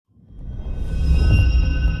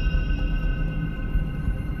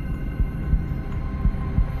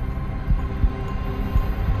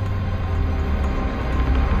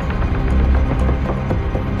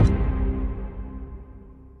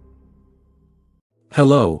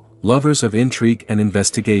Hello, lovers of intrigue and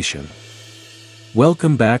investigation.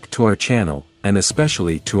 Welcome back to our channel, and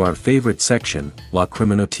especially to our favorite section, La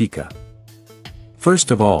Criminoteka. First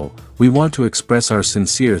of all, we want to express our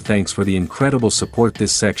sincere thanks for the incredible support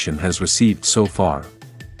this section has received so far.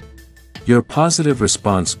 Your positive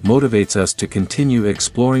response motivates us to continue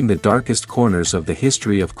exploring the darkest corners of the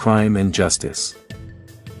history of crime and justice.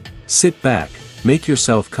 Sit back, make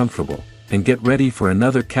yourself comfortable, and get ready for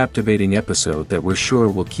another captivating episode that we're sure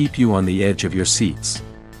will keep you on the edge of your seats.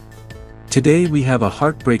 Today we have a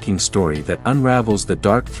heartbreaking story that unravels the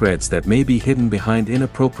dark threads that may be hidden behind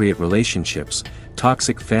inappropriate relationships,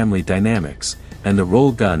 toxic family dynamics, and the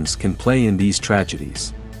role guns can play in these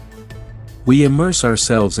tragedies. We immerse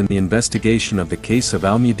ourselves in the investigation of the case of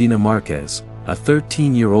Almudena Márquez, a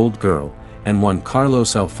 13-year-old girl, and Juan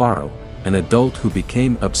Carlos Alfaro, an adult who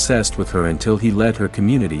became obsessed with her until he led her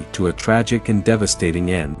community to a tragic and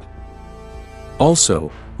devastating end.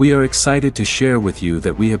 Also, we are excited to share with you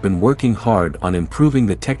that we have been working hard on improving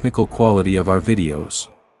the technical quality of our videos.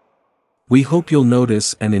 We hope you'll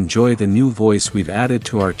notice and enjoy the new voice we've added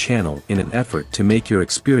to our channel in an effort to make your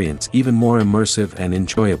experience even more immersive and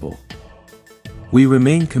enjoyable. We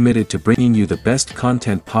remain committed to bringing you the best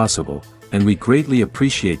content possible, and we greatly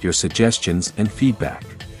appreciate your suggestions and feedback.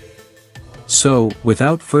 So,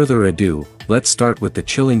 without further ado, let's start with the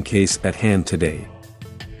chilling case at hand today.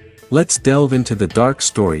 Let's delve into the dark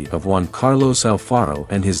story of Juan Carlos Alfaro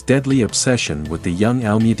and his deadly obsession with the young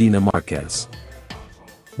Almudena Márquez.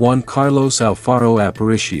 Juan Carlos Alfaro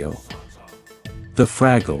Aparicio. The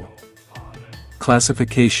Fraggle.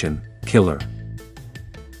 Classification: killer.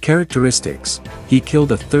 Characteristics: he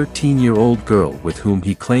killed a 13-year-old girl with whom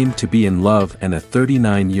he claimed to be in love and a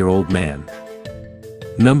 39-year-old man.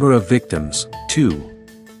 Number of victims: 2.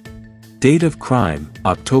 Date of crime: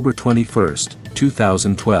 October 21,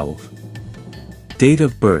 2012. Date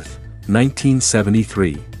of birth: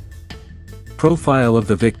 1973. Profile of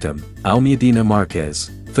the victim: Almudena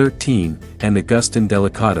Márquez, 13, and Agustin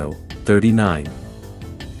Delicado, 39.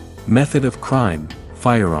 Method of crime: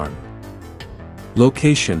 firearm.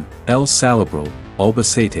 Location: El Salobral,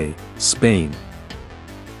 Albacete, Spain.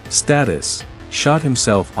 Status: shot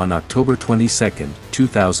himself on October 22,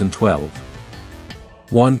 2012.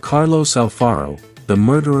 Juan Carlos Alfaro, the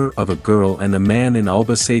murderer of a girl and a man in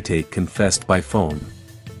Albacete, confessed by phone.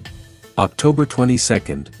 October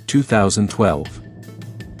 22, 2012.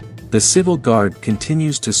 The civil guard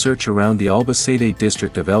continues to search around the Albacete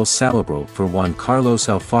district of El Salobral for Juan Carlos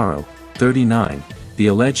Alfaro, 39, the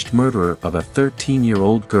alleged murderer of a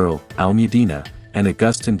 13-year-old girl, Almudena, and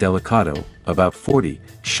Agustin Delicado, about 40,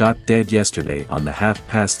 shot dead yesterday on the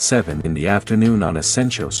 7:30 in the afternoon on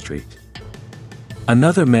Ascenso Street.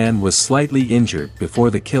 Another man was slightly injured before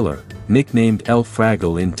the killer, nicknamed El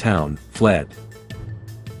Fraggle in town, fled.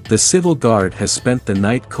 The civil guard has spent the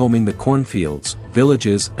night combing the cornfields,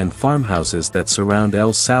 villages and farmhouses that surround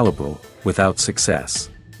El Salobral, without success.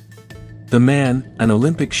 The man, an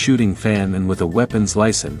Olympic shooting fan and with a weapons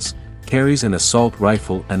license, carries an assault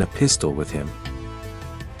rifle and a pistol with him.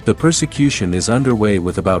 The persecution is underway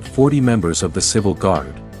with about 40 members of the civil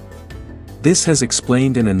guard. This has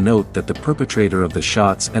explained in a note that the perpetrator of the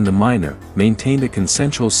shots and the minor maintained a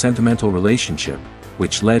consensual sentimental relationship,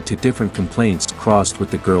 which led to different complaints crossed with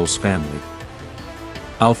the girl's family.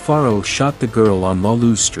 Alfaro shot the girl on La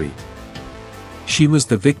Luz Street. She was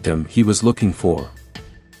the victim he was looking for.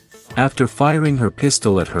 After firing her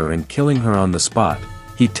pistol at her and killing her on the spot,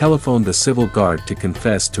 he telephoned the civil guard to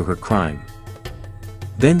confess to her crime.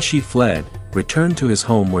 Then she fled, returned to his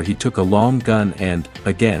home where he took a long gun and,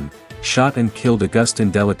 again, shot and killed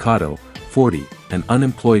Agustin Delicado, 40, an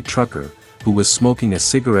unemployed trucker, who was smoking a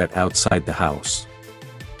cigarette outside the house.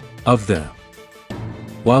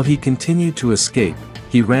 While he continued to escape,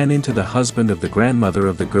 he ran into the husband of the grandmother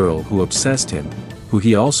of the girl who obsessed him, who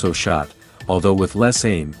he also shot, although with less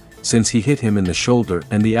aim, since he hit him in the shoulder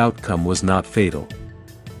and the outcome was not fatal.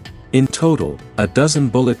 In total, a dozen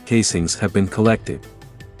bullet casings have been collected.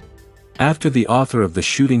 After the author of the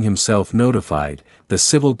shooting himself notified, the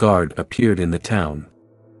civil guard appeared in the town.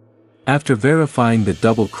 After verifying the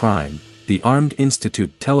double crime, the armed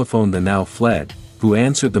institute telephoned the now fled, who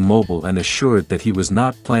answered the mobile and assured that he was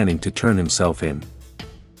not planning to turn himself in.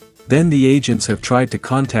 Then the agents have tried to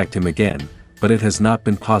contact him again, but it has not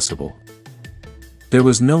been possible. There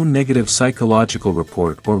was no negative psychological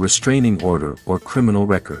report or restraining order or criminal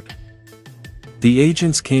record. The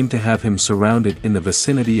agents came to have him surrounded in the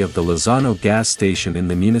vicinity of the Lozano gas station in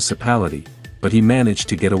the municipality, but he managed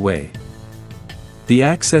to get away. The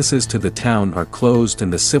accesses to the town are closed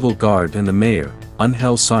and the civil guard and the mayor,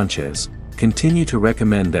 Ángel Sánchez, continue to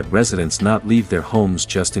recommend that residents not leave their homes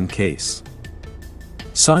just in case.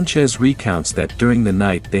 Sanchez recounts that during the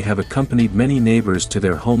night they have accompanied many neighbors to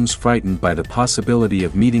their homes frightened by the possibility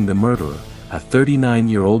of meeting the murderer, a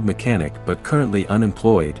 39-year-old mechanic but currently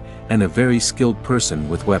unemployed, and a very skilled person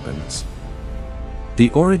with weapons. The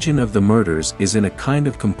origin of the murders is in a kind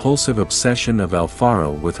of compulsive obsession of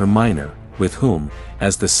Alfaro with her minor, with whom,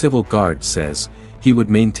 as the civil guard says, he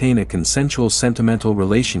would maintain a consensual sentimental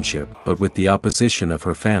relationship but with the opposition of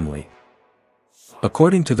her family.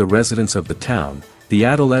 According to the residents of the town, the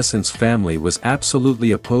adolescent's family was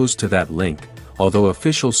absolutely opposed to that link, although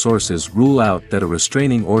official sources rule out that a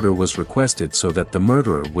restraining order was requested so that the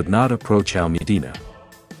murderer would not approach Almudena.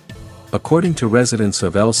 According to residents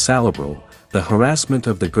of El Salobral, the harassment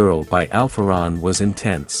of the girl by Alfaron was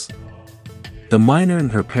intense. The minor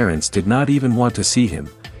and her parents did not even want to see him,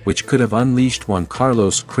 which could have unleashed Juan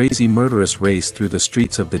Carlos' crazy murderous race through the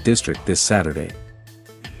streets of the district this Saturday.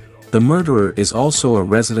 The murderer is also a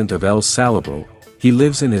resident of El Salobral. He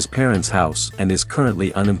lives in his parents' house and is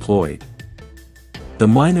currently unemployed. The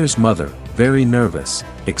minor's mother, very nervous,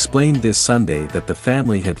 explained this Sunday that the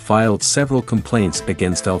family had filed several complaints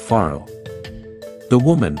against Alfaro. The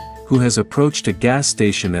woman, who has approached a gas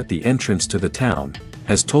station at the entrance to the town,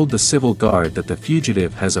 has told the civil guard that the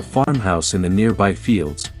fugitive has a farmhouse in the nearby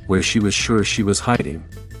fields, where she was sure she was hiding.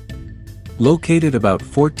 Located about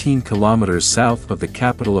 14 kilometers south of the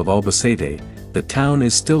capital of Albacete, the town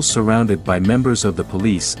is still surrounded by members of the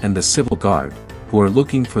police and the civil guard, who are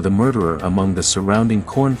looking for the murderer among the surrounding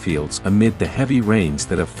cornfields amid the heavy rains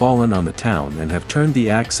that have fallen on the town and have turned the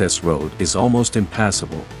access road is almost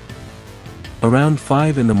impassable. Around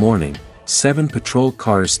 5 in the morning, 7 patrol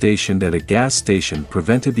cars stationed at a gas station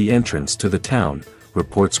prevented the entrance to the town,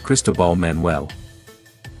 reports Cristobal Manuel.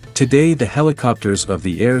 Today the helicopters of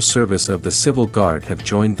the air service of the civil guard have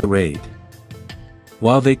joined the raid.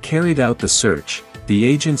 While they carried out the search, the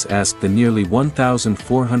agents asked the nearly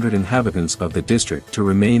 1,400 inhabitants of the district to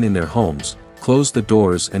remain in their homes, close the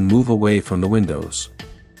doors and move away from the windows.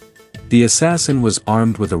 The assassin was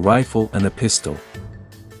armed with a rifle and a pistol.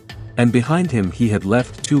 And behind him he had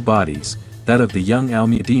left 2 bodies, that of the young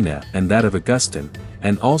Almudena and that of Agustin,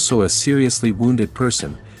 and also a seriously wounded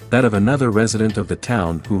person, that of another resident of the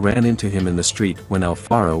town who ran into him in the street when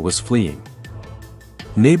Alfaro was fleeing.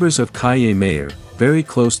 Neighbors of Calle Mayor, very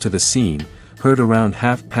close to the scene, heard around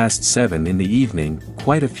 7:30 in the evening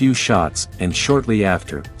quite a few shots and shortly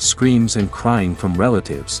after, screams and crying from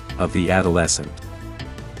relatives of the adolescent.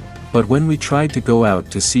 But when we tried to go out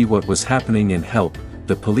to see what was happening and help,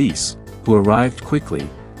 the police, who arrived quickly,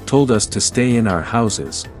 told us to stay in our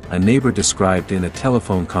houses, a neighbor described in a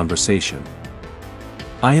telephone conversation.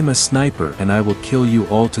 "I am a sniper and I will kill you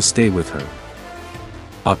all to stay with her."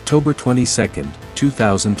 October 22,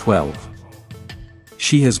 2012.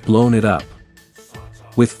 "She has blown it up.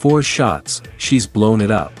 With 4 shots, she's blown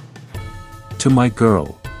it up. To my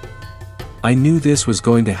girl. I knew this was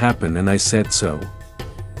going to happen and I said so.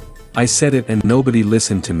 I said it and nobody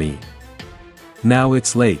listened to me. Now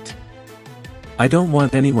it's late. I don't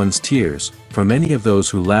want anyone's tears, from any of those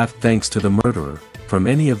who laughed thanks to the murderer, from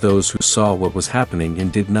any of those who saw what was happening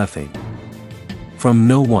and did nothing. From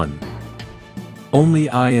no one. Only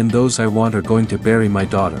I and those I want are going to bury my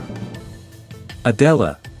daughter."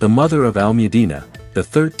 Adela, the mother of Almudena, the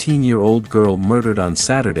 13-year-old girl murdered on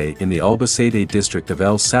Saturday in the Albacete district of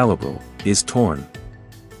El Salobral, is torn.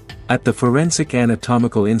 At the Forensic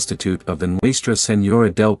Anatomical Institute of the Nuestra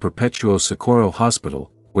Señora del Perpetuo Socorro Hospital,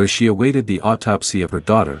 where she awaited the autopsy of her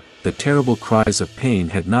daughter, the terrible cries of pain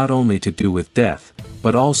had not only to do with death,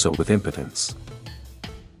 but also with impotence.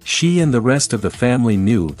 She and the rest of the family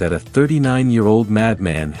knew that a 39-year-old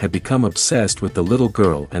madman had become obsessed with the little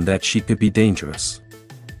girl and that she could be dangerous.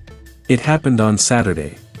 It happened on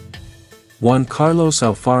Saturday. Juan Carlos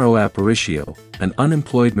Alfaro Aparicio, an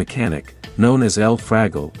unemployed mechanic, known as El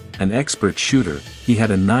Fraggle, an expert shooter, he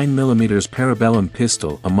had a 9mm Parabellum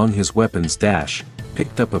pistol among his weapons.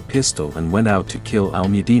 Picked up a pistol and went out to kill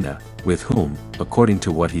Almudena, with whom, according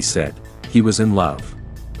to what he said, he was in love.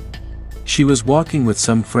 She was walking with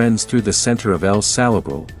some friends through the center of El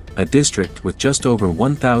Salobral, a district with just over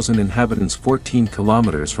 1,000 inhabitants 14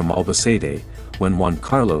 kilometers from Albacete, when Juan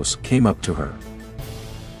Carlos came up to her.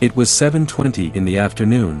 It was 7:20 in the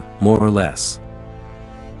afternoon, more or less.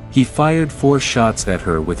 He fired 4 shots at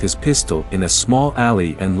her with his pistol in a small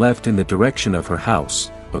alley and left in the direction of her house,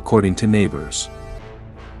 according to neighbors.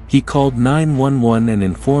 He called 911 and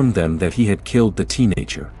informed them that he had killed the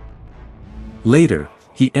teenager. Later,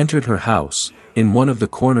 he entered her house, in one of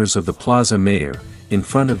the corners of the Plaza Mayor, in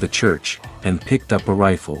front of the church, and picked up a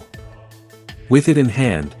rifle. With it in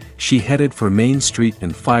hand, she headed for Main Street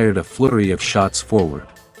and fired a flurry of shots forward.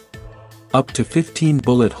 Up to 15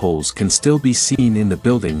 bullet holes can still be seen in the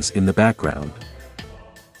buildings in the background.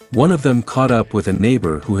 One of them caught up with a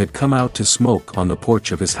neighbor who had come out to smoke on the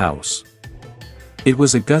porch of his house. It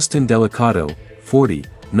was Agustin Delicato, 40,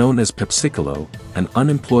 known as Pepsicolo, an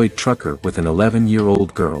unemployed trucker with an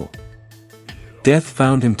 11-year-old girl. Death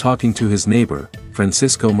found him talking to his neighbor,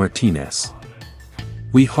 Francisco Martinez.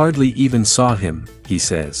 "We hardly even saw him," he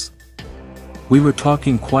says. "We were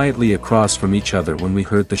talking quietly across from each other when we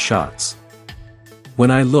heard the shots.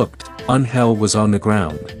 When I looked, Angel was on the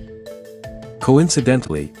ground."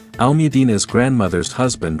 Coincidentally, Almudena's grandmother's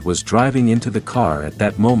husband was driving into the car at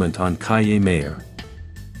that moment on Calle Mayor.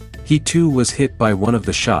 He too was hit by one of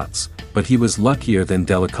the shots, but he was luckier than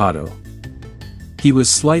Delicato. He was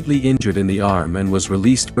slightly injured in the arm and was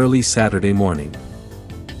released early Saturday morning.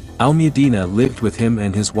 Almudena lived with him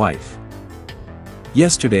and his wife.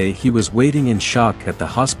 Yesterday he was waiting in shock at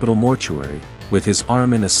the hospital mortuary, with his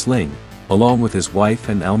arm in a sling, along with his wife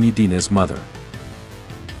and Almudena's mother.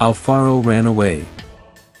 Alfaro ran away.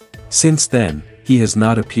 Since then, he has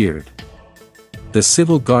not appeared. The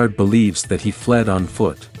civil guard believes that he fled on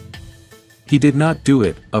foot. He did not do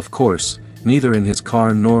it, of course, neither in his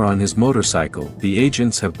car nor on his motorcycle. The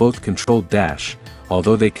agents have both controlled dash,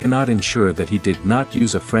 although they cannot ensure that he did not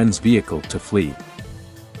use a friend's vehicle to flee.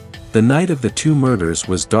 The night of the two murders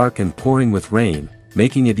was dark and pouring with rain,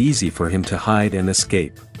 making it easy for him to hide and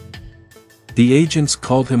escape. The agents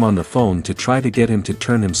called him on the phone to try to get him to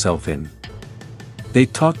turn himself in. They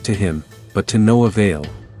talked to him, but to no avail.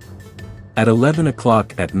 At 11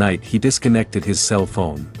 o'clock at night he disconnected his cell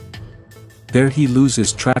phone. There he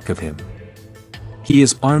loses track of him. He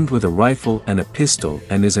is armed with a rifle and a pistol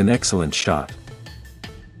and is an excellent shot.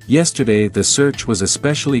 Yesterday the search was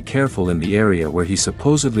especially careful in the area where he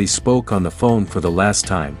supposedly spoke on the phone for the last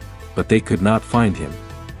time, but they could not find him.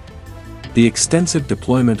 The extensive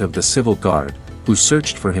deployment of the civil guard, who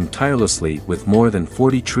searched for him tirelessly with more than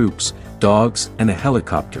 40 troops, dogs and a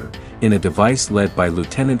helicopter, in a device led by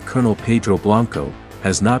Lieutenant Colonel Pedro Blanco,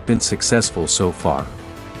 has not been successful so far.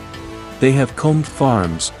 They have combed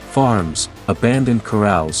farms, abandoned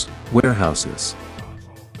corrals, warehouses.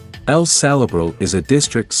 El Salabral is a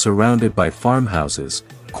district surrounded by farmhouses,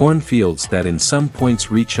 cornfields that in some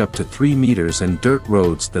points reach up to 3 meters and dirt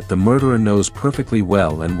roads that the murderer knows perfectly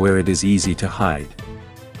well and where it is easy to hide.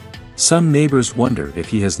 Some neighbors wonder if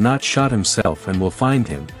he has not shot himself and will find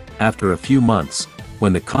him, after a few months,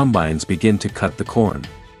 when the combines begin to cut the corn.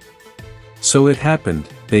 So it happened,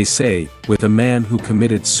 they say, with a man who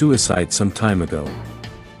committed suicide some time ago.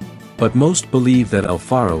 But most believe that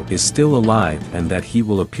Alfaro is still alive and that he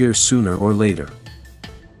will appear sooner or later.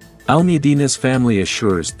 Almudena's family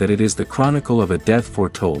assures that it is the chronicle of a death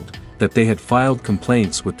foretold, that they had filed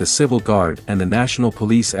complaints with the civil guard and the national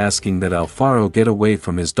police asking that Alfaro get away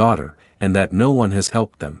from his daughter, and that no one has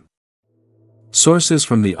helped them. Sources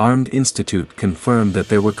from the Armed Institute confirm that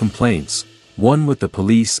there were complaints, one with the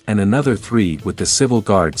police and another 3 with the civil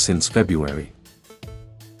guard since February.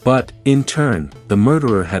 But, in turn, the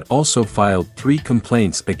murderer had also filed 3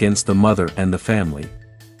 complaints against the mother and the family.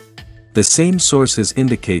 The same sources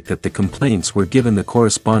indicate that the complaints were given the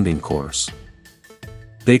corresponding course.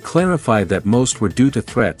 They clarify that most were due to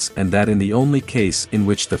threats and that in the only case in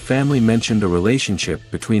which the family mentioned a relationship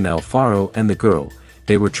between Alfaro and the girl,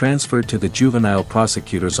 they were transferred to the juvenile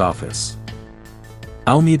prosecutor's office.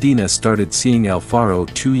 Almudena started seeing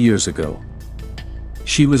Alfaro 2 years ago.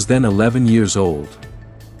 She was then 11 years old.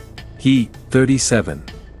 He, 37.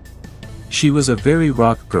 She was a very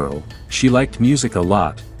rock girl, she liked music a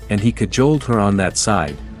lot, and he cajoled her on that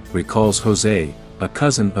side, recalls Jose, a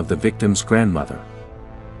cousin of the victim's grandmother.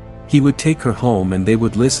 He would take her home and they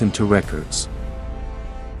would listen to records.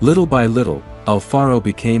 Little by little, Alfaro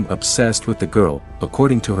became obsessed with the girl,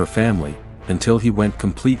 according to her family, until he went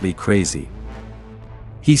completely crazy.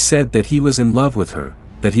 He said that he was in love with her,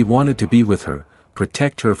 that he wanted to be with her,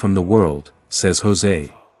 protect her from the world, says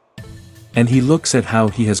Jose. And he looks at how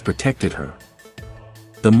he has protected her.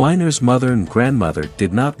 The minor's mother and grandmother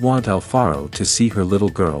did not want Alfaro to see her little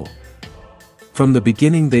girl. From the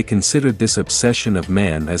beginning they considered this obsession of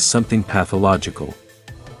man as something pathological.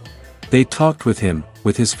 They talked with him,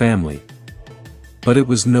 with his family. But it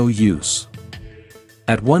was no use.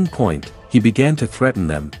 At one point, he began to threaten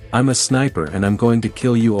them, "I'm a sniper and I'm going to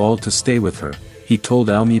kill you all to stay with her," he told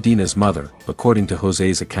Almudena's mother, according to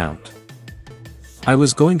Jose's account. "I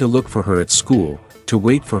was going to look for her at school, to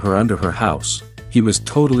wait for her under her house. He was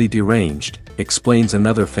totally deranged," explains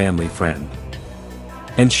another family friend.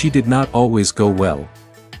 And she did not always go well.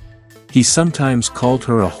 He sometimes called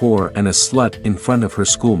her a whore and a slut in front of her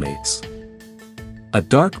schoolmates. A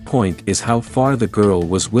dark point is how far the girl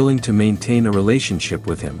was willing to maintain a relationship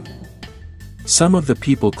with him. Some of the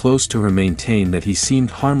people close to her maintain that he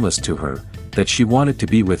seemed harmless to her, that she wanted to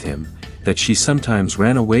be with him, that she sometimes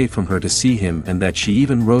ran away from her to see him, and that she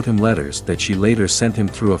even wrote him letters that she later sent him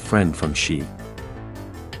through a friend from she.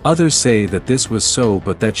 Others say that this was so,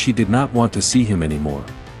 but that she did not want to see him anymore.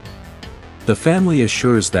 The family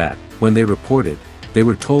assures that, when they reported, they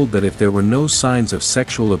were told that if there were no signs of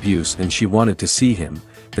sexual abuse and she wanted to see him,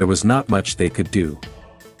 there was not much they could do.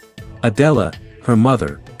 Adela, her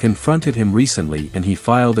mother, confronted him recently and he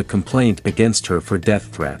filed a complaint against her for death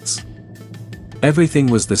threats. Everything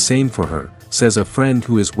was the same for her, says a friend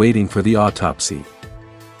who is waiting for the autopsy.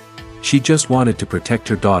 She just wanted to protect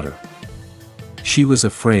her daughter. She was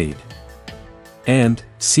afraid. And,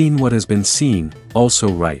 seen what has been seen, also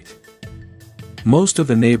right. Most of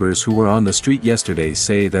the neighbors who were on the street yesterday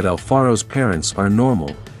say that Alfaro's parents are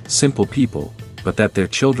normal, simple people, but that their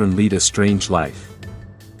children lead a strange life.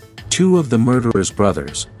 Two of the murderer's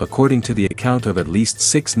brothers, according to the account of at least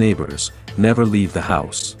 6 neighbors, never leave the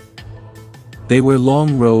house. They wear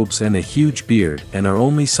long robes and a huge beard and are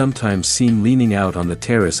only sometimes seen leaning out on the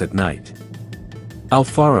terrace at night.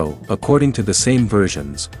 Alfaro, according to the same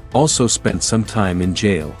versions, also spent some time in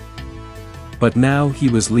jail. But now he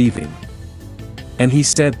was leaving. And he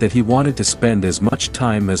said that he wanted to spend as much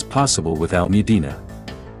time as possible with Almudena.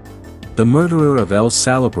 The murderer of El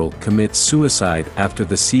Salabral commits suicide after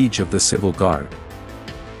the siege of the Civil Guard.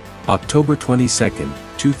 October 22,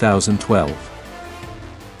 2012.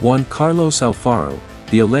 Juan Carlos Alfaro,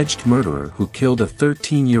 the alleged murderer who killed a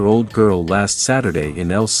 13-year-old girl last Saturday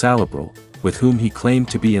in El Salabral, with whom he claimed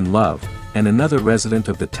to be in love, and another resident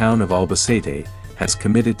of the town of Albacete, has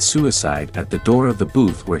committed suicide at the door of the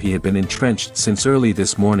booth where he had been entrenched since early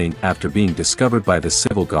this morning after being discovered by the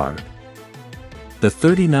Civil Guard. The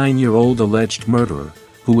 39-year-old alleged murderer,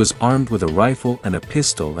 who was armed with a rifle and a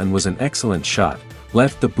pistol and was an excellent shot,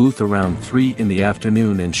 left the booth around 3 in the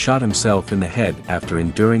afternoon and shot himself in the head after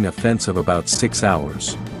enduring a fence of about 6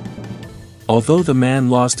 hours. Although the man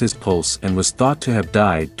lost his pulse and was thought to have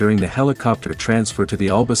died during the helicopter transfer to the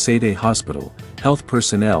Albacete hospital, health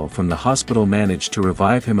personnel from the hospital managed to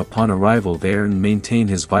revive him upon arrival there and maintain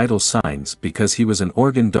his vital signs because he was an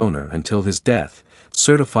organ donor until his death,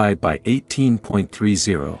 certified by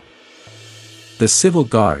 18.30. The Civil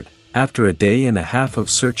Guard, after a day and a half of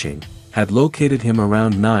searching, had located him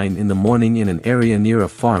around 9 in the morning in an area near a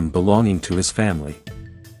farm belonging to his family.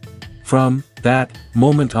 From that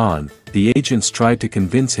moment on, the agents tried to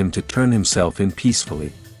convince him to turn himself in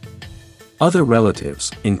peacefully. Other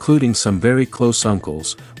relatives, including some very close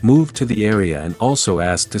uncles, moved to the area and also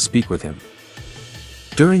asked to speak with him.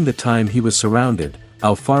 During the time he was surrounded,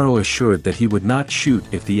 Alfaro assured that he would not shoot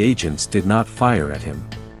if the agents did not fire at him.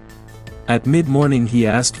 At mid-morning he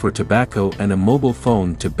asked for tobacco and a mobile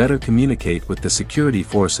phone to better communicate with the security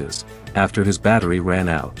forces, after his battery ran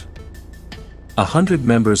out. 100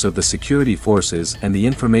 members of the security forces and the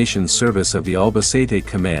information service of the Albacete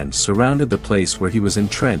command surrounded the place where he was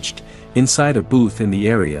entrenched, inside a booth in the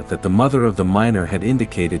area that the mother of the minor had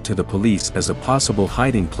indicated to the police as a possible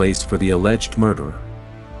hiding place for the alleged murderer.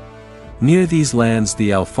 Near these lands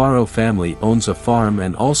the Alfaro family owns a farm,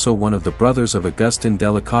 and also one of the brothers of Agustin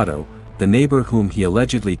Delicado, the neighbor whom he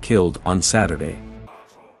allegedly killed on Saturday.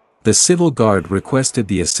 The Civil Guard requested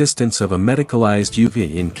the assistance of a medicalized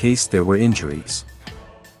UV in case there were injuries.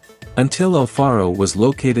 Until Alfaro was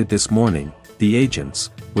located this morning, the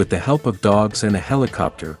agents, with the help of dogs and a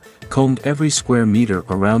helicopter, combed every square meter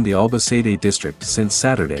around the Albacete district since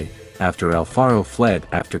Saturday, after Alfaro fled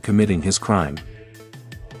after committing his crime.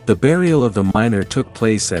 The burial of the minor took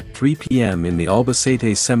place at 3 p.m. in the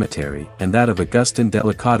Albacete cemetery and that of Agustin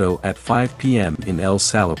Delicado at 5 p.m. in El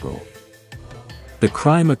Salabral. The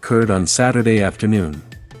crime occurred on Saturday afternoon.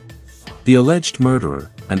 The alleged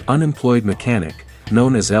murderer, an unemployed mechanic,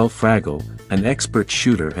 known as El Fraggle, an expert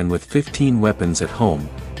shooter and with 15 weapons at home,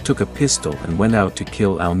 took a pistol and went out to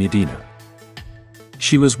kill Almudena.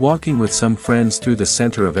 She was walking with some friends through the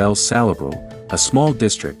center of El Salabral, a small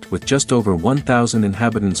district with just over 1,000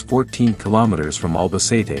 inhabitants 14 kilometers from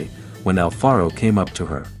Albacete, when Alfaro came up to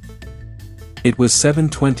her. It was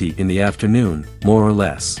 7:20 in the afternoon, more or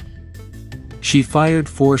less. She fired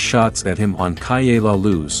 4 shots at him on Calle La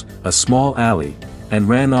Luz, a small alley, and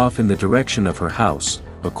ran off in the direction of her house,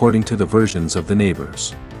 according to the versions of the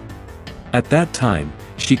neighbors. At that time,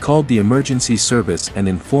 she called the emergency service and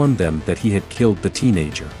informed them that he had killed the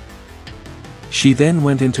teenager. She then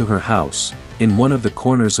went into her house, in one of the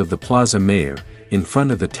corners of the Plaza Mayor, in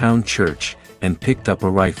front of the town church, and picked up a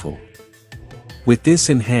rifle. With this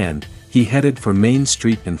in hand, he headed for Main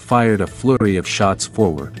Street and fired a flurry of shots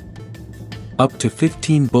forward. Up to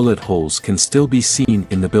 15 bullet holes can still be seen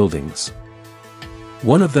in the buildings.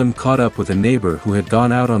 One of them caught up with a neighbor who had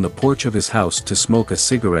gone out on the porch of his house to smoke a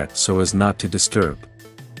cigarette so as not to disturb.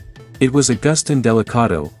 It was Agustin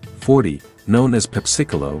Delicato, 40, known as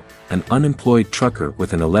Pepsicolo, an unemployed trucker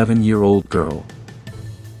with an 11-year-old girl.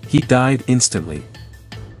 He died instantly.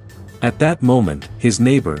 At that moment, his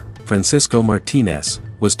neighbor, Francisco Martinez,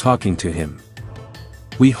 was talking to him.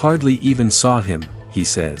 "We hardly even saw him," he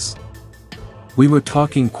says. "We were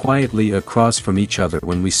talking quietly across from each other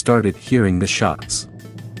when we started hearing the shots.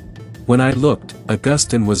 When I looked,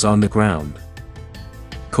 Agustin was on the ground."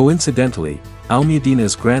 Coincidentally,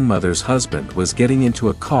 Almudena's grandmother's husband was getting into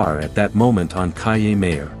a car at that moment on Calle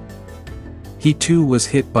Mayor. He too was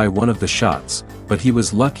hit by one of the shots, but he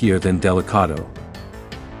was luckier than Delicato.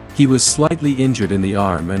 He was slightly injured in the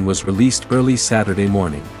arm and was released early Saturday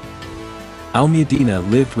morning. Almudena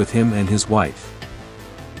lived with him and his wife.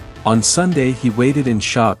 On Sunday he waited in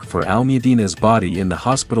shock for Almudena's body in the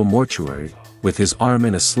hospital mortuary, with his arm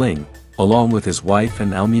in a sling, along with his wife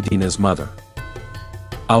and Almudena's mother.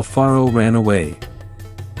 Alfaro ran away.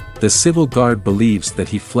 The civil guard believes that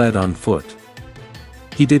he fled on foot.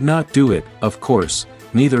 He did not do it, of course,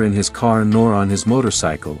 neither in his car nor on his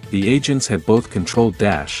motorcycle. The agents had both controlled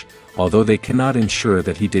dash, although they cannot ensure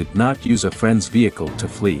that he did not use a friend's vehicle to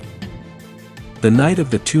flee. The night of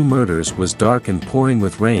the two murders was dark and pouring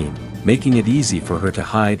with rain, making it easy for her to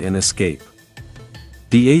hide and escape.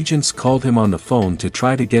 The agents called him on the phone to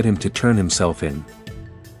try to get him to turn himself in.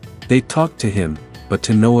 They talked to him, but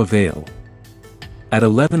to no avail. At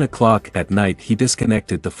 11 o'clock at night he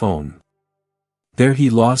disconnected the phone. There he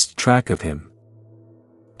lost track of him.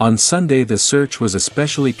 On Sunday the search was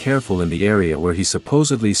especially careful in the area where he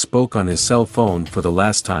supposedly spoke on his cell phone for the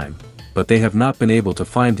last time, but they have not been able to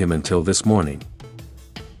find him until this morning.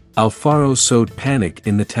 Alfaro sowed panic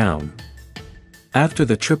in the town. After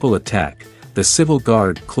the triple attack, the civil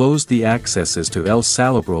guard closed the accesses to El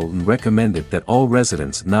Salobral and recommended that all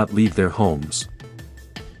residents not leave their homes.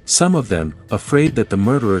 Some of them, afraid that the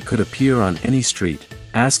murderer could appear on any street,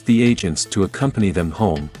 asked the agents to accompany them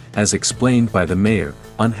home, as explained by the mayor,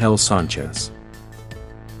 Ángel Sánchez.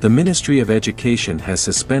 The Ministry of Education has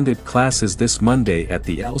suspended classes this Monday at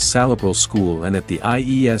the El Salobral school and at the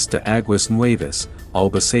IES de Aguas Nuevas,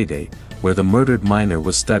 Albacete, where the murdered minor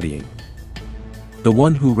was studying. The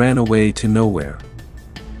one who ran away to nowhere.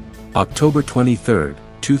 October 23,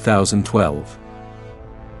 2012.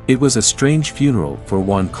 It was a strange funeral for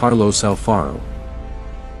Juan Carlos Alfaro.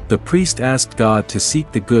 The priest asked God to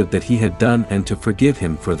seek the good that he had done and to forgive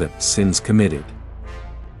him for the sins committed.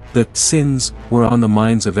 The sins were on the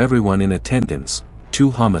minds of everyone in attendance,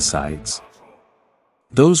 2 homicides.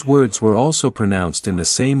 Those words were also pronounced in the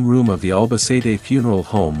same room of the Albacete funeral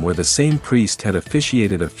home where the same priest had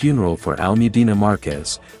officiated a funeral for Almudena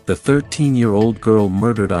Márquez, the 13-year-old girl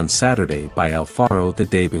murdered on Saturday by Alfaro the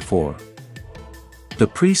day before. The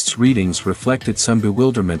priest's readings reflected some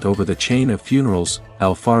bewilderment over the chain of funerals.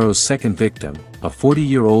 Alfaro's second victim, a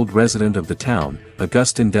 40-year-old resident of the town,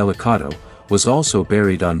 Agustin Delicato, was also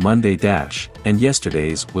buried on Monday and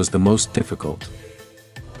yesterday's was the most difficult.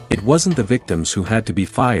 It wasn't the victims who had to be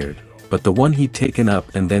fired, but the one he'd taken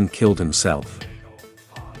up and then killed himself.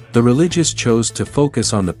 The religious chose to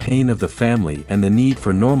focus on the pain of the family and the need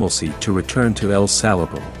for normalcy to return to El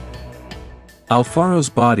Salobral. Alfaro's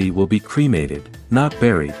body will be cremated, not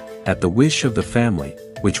buried, at the wish of the family,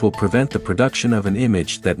 which will prevent the production of an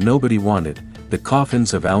image that nobody wanted, the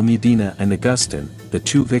coffins of Almudena and Agustin, the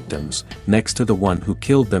two victims, next to the one who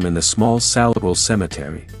killed them in the small Salobral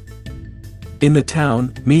cemetery. In the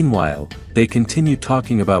town, meanwhile, they continue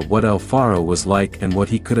talking about what Alfaro was like and what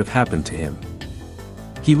he could have happened to him.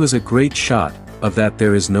 He was a great shot, of that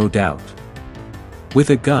there is no doubt.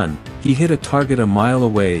 With a gun, he hit a target a mile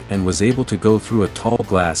away and was able to go through a tall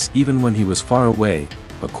glass even when he was far away,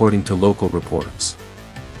 according to local reports.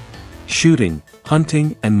 Shooting,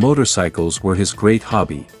 hunting and motorcycles were his great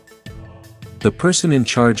hobby. The person in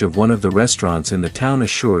charge of one of the restaurants in the town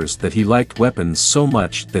assures that he liked weapons so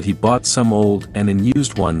much that he bought some old and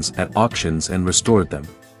unused ones at auctions and restored them.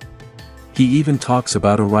 He even talks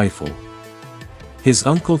about a rifle. His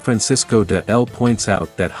uncle Francisco de L. points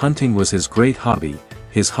out that hunting was his great hobby,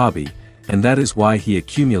 and that is why he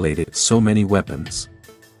accumulated so many weapons.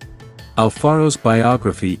 Alfaro's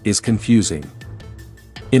biography is confusing.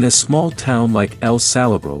 In a small town like El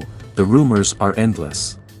Salobral, the rumors are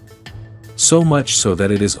endless. So much so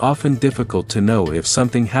that it is often difficult to know if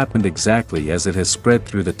something happened exactly as it has spread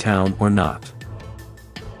through the town or not.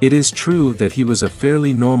 It is true that he was a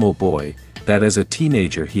fairly normal boy, that as a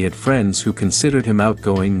teenager he had friends who considered him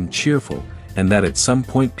outgoing and cheerful, and that at some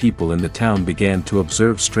point people in the town began to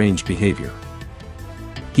observe strange behavior.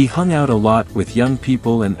 He hung out a lot with young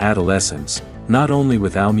people and adolescents, not only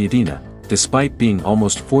with Almudena, despite being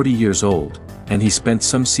almost 40 years old, and he spent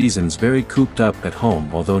some seasons very cooped up at home,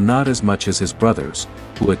 although not as much as his brothers,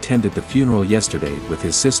 who attended the funeral yesterday with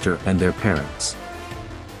his sister and their parents.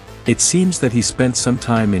 It seems that he spent some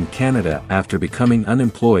time in Canada after becoming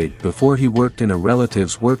unemployed before he worked in a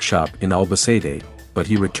relative's workshop in Albacete, but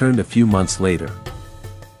he returned a few months later.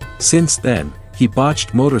 Since then, he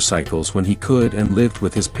botched motorcycles when he could and lived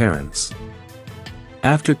with his parents.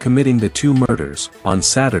 After committing the 2 murders, on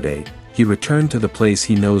Saturday, he returned to the place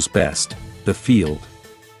he knows best, the field.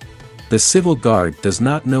 The civil guard does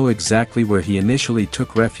not know exactly where he initially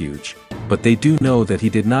took refuge, but they do know that he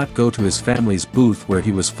did not go to his family's booth where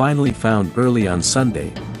he was finally found early on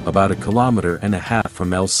Sunday, about 1.5 kilometers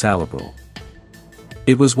from El Salabro.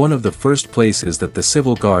 It was one of the first places that the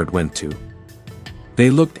civil guard went to. They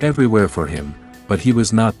looked everywhere for him, but he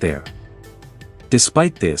was not there.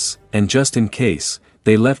 Despite this, and just in case,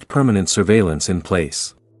 they left permanent surveillance in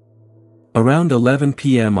place. Around 11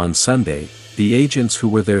 p.m. on Sunday, the agents who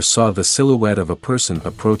were there saw the silhouette of a person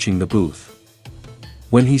approaching the booth.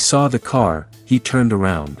 When he saw the car, he turned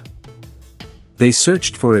around. They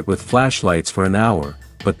searched for it with flashlights for an hour,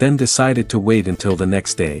 but then decided to wait until the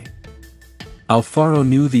next day. Alfaro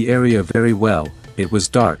knew the area very well. It was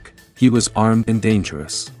dark, he was armed and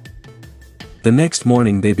dangerous. The next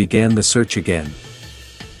morning they began the search again.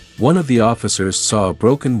 One of the officers saw a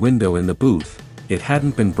broken window in the booth, it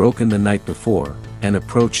hadn't been broken the night before, and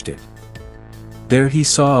approached it. There he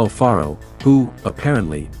saw Alfaro, who,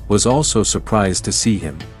 apparently, was also surprised to see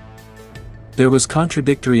him. There was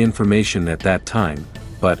contradictory information at that time,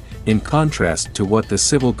 but, in contrast to what the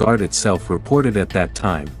civil guard itself reported at that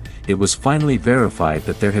time, it was finally verified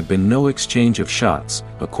that there had been no exchange of shots,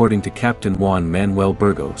 according to Captain Juan Manuel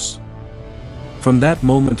Burgos. From that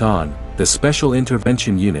moment on, the Special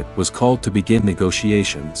Intervention Unit was called to begin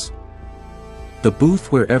negotiations. The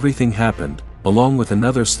booth where everything happened, along with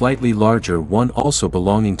another slightly larger one also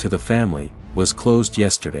belonging to the family, was closed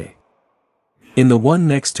yesterday. In the one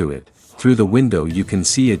next to it, through the window you can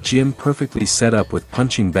see a gym perfectly set up with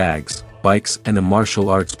punching bags, bikes and a martial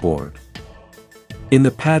arts board. In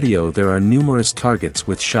the patio there are numerous targets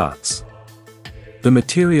with shots. The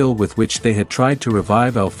material with which they had tried to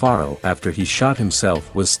revive Alfaro after he shot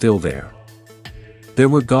himself was still there. There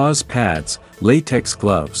were gauze pads, latex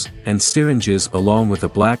gloves, and syringes along with a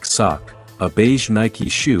black sock, a beige Nike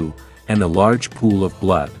shoe, and a large pool of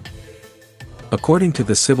blood. According to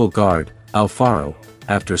the civil guard, Alfaro,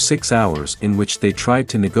 after 6 hours in which they tried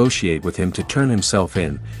to negotiate with him to turn himself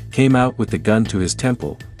in, came out with the gun to his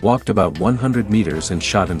temple, walked about 100 meters and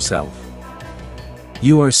shot himself.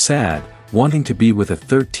 "You are sad, wanting to be with a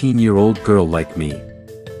 13-year-old girl like me."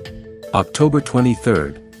 October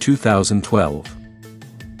 23, 2012.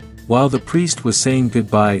 While the priest was saying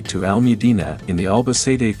goodbye to Almudena in the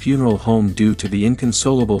Albacete funeral home due to the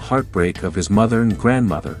inconsolable heartbreak of his mother and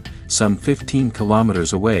grandmother, some 15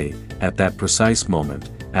 kilometers away, at that precise moment,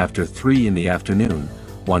 after 3 in the afternoon,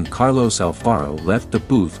 Juan Carlos Alfaro left the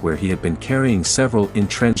booth where he had been carrying several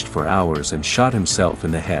entrenched for hours and shot himself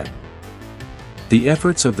in the head. The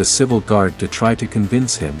efforts of the civil guard to try to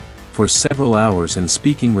convince him, for several hours and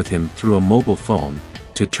speaking with him through a mobile phone,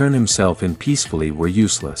 to turn himself in peacefully were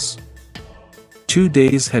useless. 2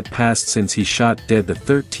 days had passed since he shot dead the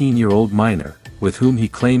 13-year-old minor, with whom he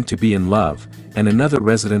claimed to be in love, and another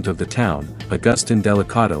resident of the town, Agustin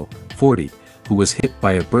Delicado, 40, who was hit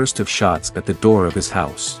by a burst of shots at the door of his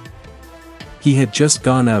house. He had just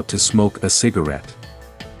gone out to smoke a cigarette.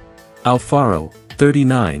 Alfaro,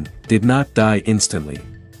 39, did not die instantly.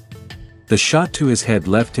 The shot to his head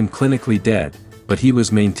left him clinically dead, but he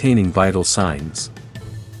was maintaining vital signs.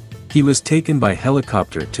 He was taken by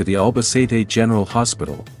helicopter to the Albacete General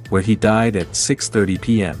Hospital, where he died at 6:30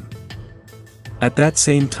 p.m. At that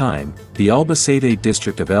same time, the Albacete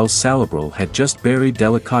district of El Salabro had just buried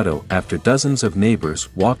Delicado after dozens of neighbors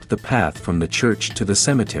walked the path from the church to the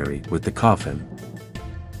cemetery with the coffin.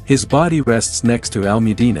 His body rests next to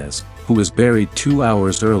Almudena's, who was buried 2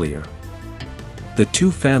 hours earlier. The two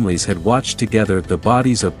families had watched together the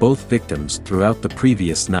bodies of both victims throughout the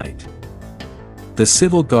previous night. The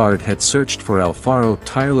civil guard had searched for Alfaro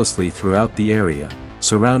tirelessly throughout the area,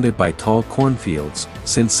 surrounded by tall cornfields,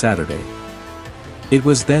 since Saturday. It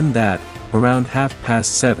was then that, around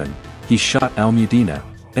 7:30, he shot Almudena,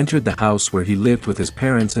 entered the house where he lived with his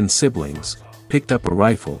parents and siblings, picked up a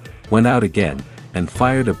rifle, went out again, and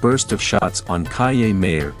fired a burst of shots on Calle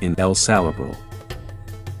Mayor in El Salabro.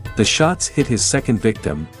 The shots hit his second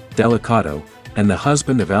victim, Delicado, and the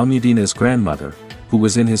husband of Almudena's grandmother, who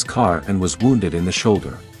was in his car and was wounded in the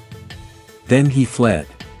shoulder. Then he fled.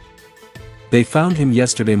 They found him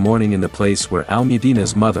yesterday morning in the place where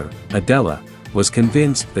Almudena's mother, Adela, was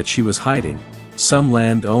convinced that she was hiding, some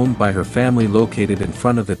land owned by her family located in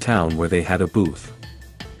front of the town where they had a booth.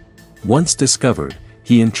 Once discovered,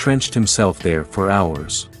 he entrenched himself there for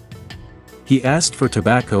hours. He asked for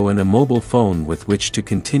tobacco and a mobile phone with which to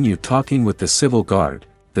continue talking with the civil guard.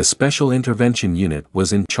 The Special Intervention Unit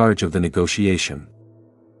was in charge of the negotiation.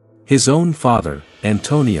 His own father,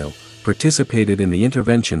 Antonio, participated in the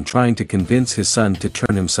intervention trying to convince his son to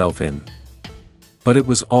turn himself in. But it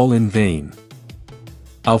was all in vain.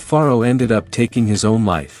 Alfaro ended up taking his own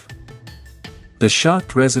life. The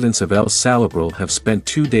shocked residents of El Salabral have spent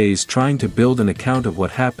 2 days trying to build an account of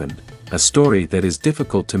what happened, a story that is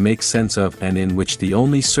difficult to make sense of and in which the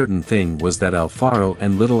only certain thing was that Alfaro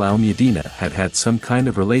and little Almudena had had some kind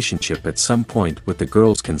of relationship at some point with the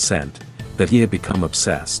girl's consent, that he had become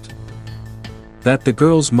obsessed. That the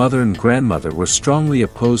girl's mother and grandmother were strongly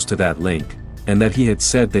opposed to that link, and that he had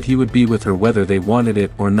said that he would be with her whether they wanted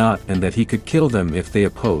it or not and that he could kill them if they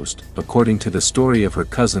opposed, according to the story of her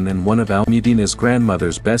cousin and one of Almudena's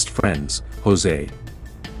grandmother's best friends, Jose.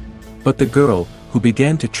 But the girl, who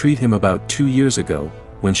began to treat him about 2 years ago,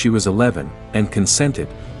 when she was 11, and consented,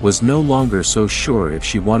 was no longer so sure if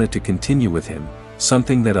she wanted to continue with him,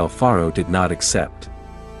 something that Alfaro did not accept.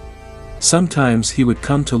 Sometimes he would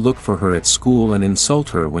come to look for her at school and insult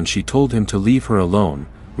her when she told him to leave her alone,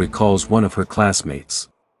 recalls one of her classmates.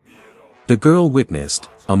 The girl witnessed,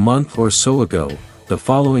 a month or so ago, the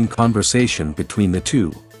following conversation between the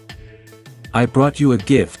two. "I brought you a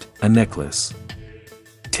gift, a necklace.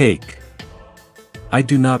 Take. I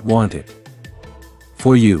do not want it.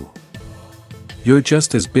 For you. You're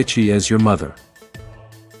just as bitchy as your mother.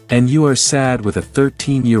 And you are sad with a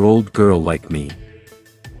 13-year-old girl like me."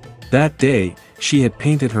 That day, she had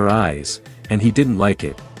painted her eyes, and he didn't like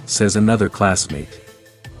it, says another classmate.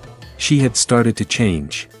 She had started to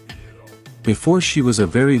change. Before she was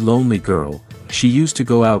a very lonely girl, she used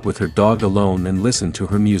to go out with her dog alone and listen to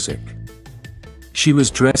her music. She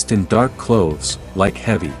was dressed in dark clothes, like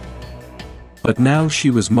heavy. But now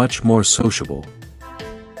she was much more sociable.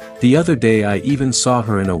 The other day I even saw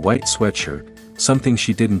her in a white sweatshirt, something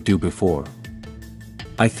she didn't do before.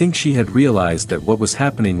 I think she had realized that what was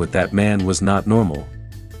happening with that man was not normal.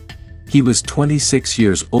 He was 26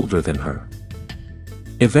 years older than her.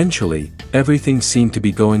 Eventually, everything seemed to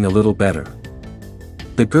be going a little better.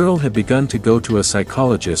 The girl had begun to go to a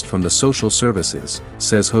psychologist from the social services,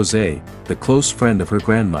 says Jose, the close friend of her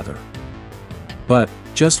grandmother. But,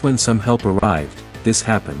 just when some help arrived, this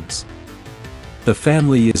happens. The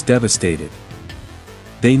family is devastated.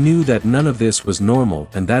 They knew that none of this was normal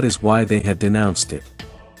and that is why they had denounced it.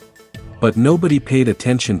 But nobody paid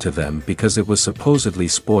attention to them because it was supposedly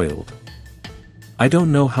spoiled. I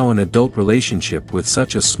don't know how an adult relationship with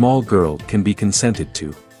such a small girl can be consented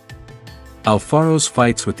to. Alfaro's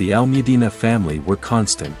fights with the Almudena family were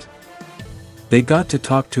constant. They got to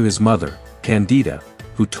talk to his mother, Candida,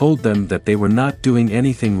 who told them that they were not doing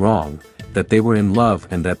anything wrong, that they were in love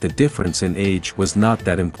and that the difference in age was not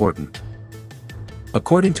that important.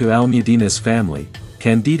 According to Almudena's family,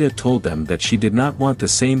 Candida told them that she did not want the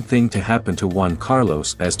same thing to happen to Juan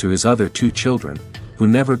Carlos as to his other 2 children, who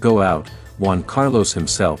never go out. Juan Carlos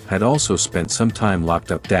himself had also spent some time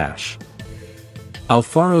locked up.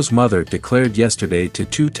 Alfaro's mother declared yesterday to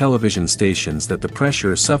 2 television stations that the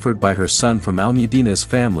pressure suffered by her son from Almudena's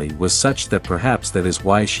family was such that perhaps that is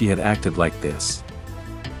why she had acted like this.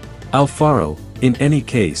 Alfaro, in any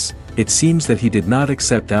case, it seems that he did not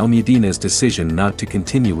accept Almudena's decision not to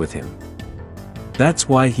continue with him. That's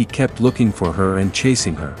why he kept looking for her and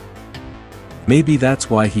chasing her. Maybe that's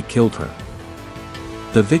why he killed her.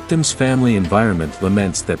 The victim's family environment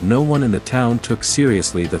laments that no one in the town took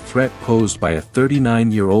seriously the threat posed by a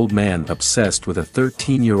 39-year-old man obsessed with a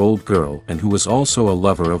 13-year-old girl and who was also a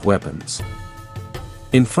lover of weapons.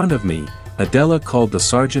 In front of me, Adela called the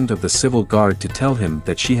sergeant of the civil guard to tell him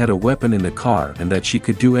that she had a weapon in the car and that she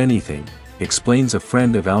could do anything, explains a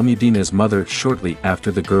friend of Almudena's mother shortly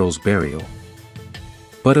after the girl's burial.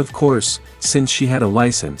 But of course, since she had a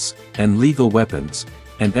license, and legal weapons,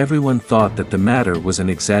 and everyone thought that the matter was an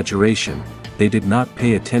exaggeration, they did not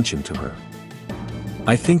pay attention to her.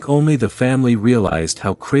 I think only the family realized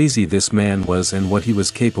how crazy this man was and what he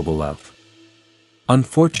was capable of.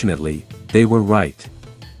 Unfortunately, they were right.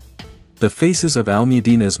 The faces of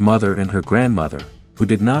Almudena's mother and her grandmother, who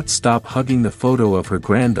did not stop hugging the photo of her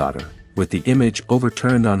granddaughter, with the image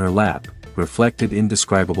overturned on her lap, reflected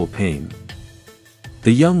indescribable pain.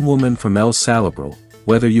 The young woman from El Salvador,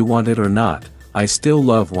 whether you want it or not, I still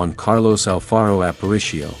love Juan Carlos Alfaro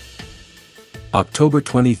Aparicio. October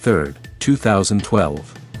 23,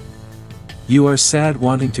 2012. You are sad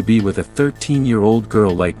wanting to be with a 13-year-old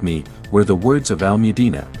girl like me, were the words of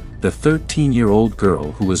Almudena, the 13-year-old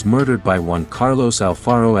girl who was murdered by Juan Carlos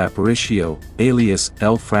Alfaro Aparicio, alias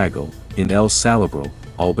El Frago, in El Salvador,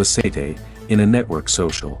 Albacete, in a network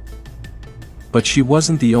social. But she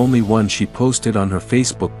wasn't the only one she posted on her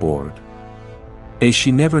Facebook board. She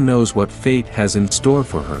never knows what fate has in store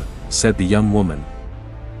for her, said the young woman.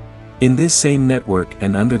 In this same network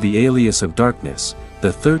and under the alias of Darkness,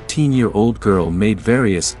 the 13-year-old girl made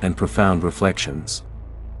various and profound reflections.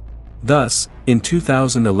 Thus, in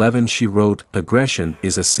 2011 she wrote, "Aggression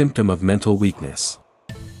is a symptom of mental weakness."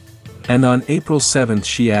 And on April 7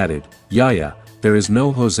 she added, "Yaya, there is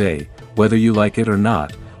no Jose, whether you like it or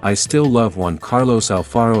not, I still love Juan Carlos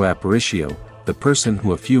Alfaro Aparicio, the person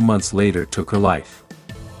who a few months later took her life."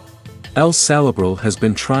 El Salvador has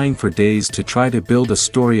been trying for days to try to build a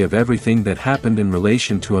story of everything that happened in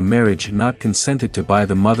relation to a marriage not consented to by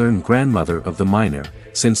the mother and grandmother of the minor,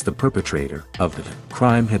 since the perpetrator of the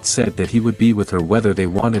crime had said that he would be with her whether they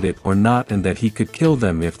wanted it or not and that he could kill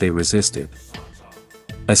them if they resisted.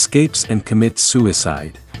 Escapes and commits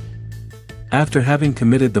suicide. After having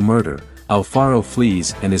committed the murder, Alfaro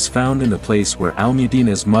flees and is found in the place where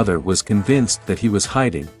Almudena's mother was convinced that he was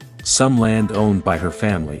hiding, some land owned by her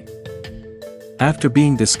family. After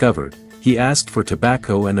being discovered, he asked for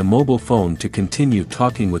tobacco and a mobile phone to continue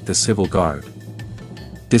talking with the civil guard.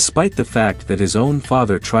 Despite the fact that his own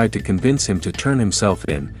father tried to convince him to turn himself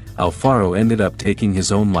in, Alfaro ended up taking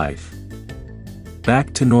his own life.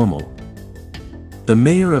 Back to normal. The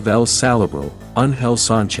mayor of El Salvador, Ángel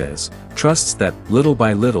Sánchez, trusts that, little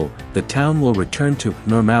by little, the town will return to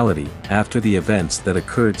normality after the events that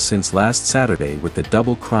occurred since last Saturday with the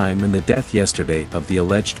double crime and the death yesterday of the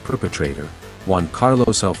alleged perpetrator, Juan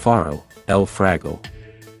Carlos Alfaro, El Frago.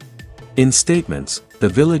 In statements, the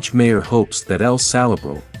village mayor hopes that El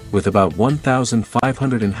Salvador, with about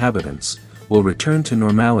 1,500 inhabitants, will return to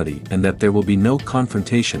normality and that there will be no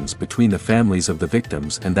confrontations between the families of the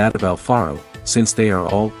victims and that of Alfaro, since they are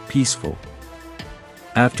all peaceful.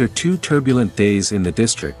 After 2 turbulent days in the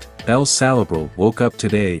district, El Salvador woke up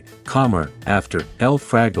today, calmer, after El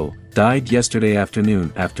Frago died yesterday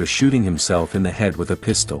afternoon after shooting himself in the head with a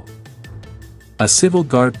pistol. A civil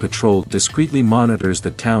guard patrol discreetly monitors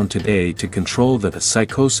the town today to control the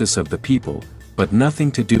psychosis of the people, but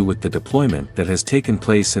nothing to do with the deployment that has taken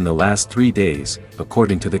place in the last 3 days,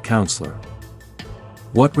 according to the counselor.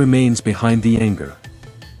 What remains behind the anger?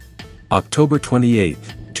 October 28,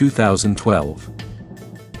 2012.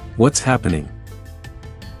 What's happening?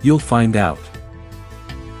 You'll find out.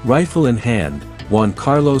 Rifle in hand, Juan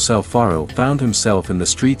Carlos Alfaro found himself in the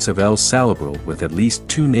streets of El Salvador with at least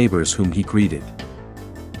 2 neighbors whom he greeted.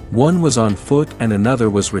 One was on foot and another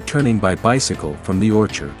was returning by bicycle from the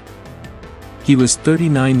orchard. He was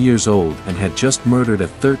 39 years old and had just murdered a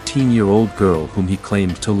 13-year-old girl whom he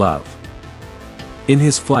claimed to love. In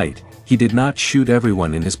his flight, he did not shoot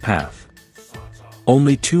everyone in his path.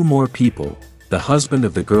 Only 2 more people, the husband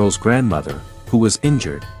of the girl's grandmother, who was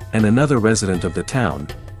injured, and another resident of the town,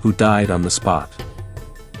 who died on the spot.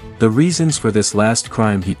 The reasons for this last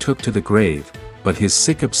crime he took to the grave, but his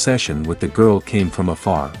sick obsession with the girl came from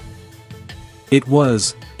afar. It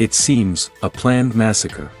was, it seems, a planned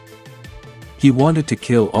massacre. He wanted to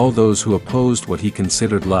kill all those who opposed what he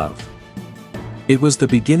considered love. It was the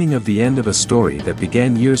beginning of the end of a story that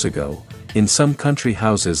began years ago, in some country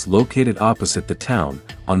houses located opposite the town,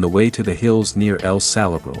 on the way to the hills near El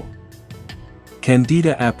Salvador.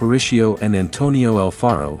 Candida Aparicio and Antonio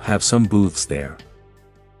Alfaro have some booths there.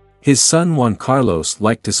 His son Juan Carlos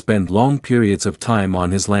liked to spend long periods of time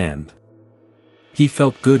on his land. He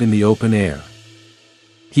felt good in the open air.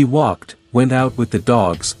 He walked, went out with the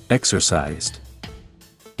dogs, exercised.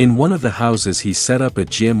 In one of the houses he set up a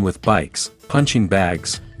gym with bikes, punching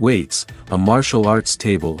bags, weights, a martial arts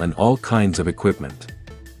table and all kinds of equipment.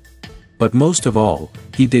 But most of all,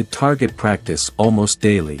 he did target practice almost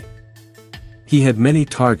daily. He had many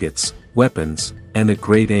targets, weapons, and a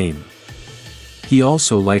great aim. He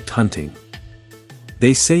also liked hunting.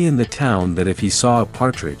 They say in the town that if he saw a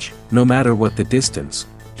partridge, no matter what the distance,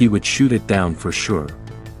 he would shoot it down for sure.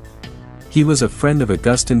 He was a friend of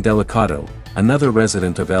Agustin Delicado, another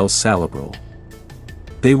resident of El Salvador.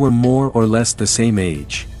 They were more or less the same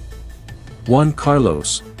age. Juan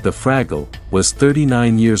Carlos, the Fraggle, was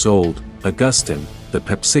 39 years old, Agustin, the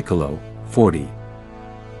Pepsicolo, 40.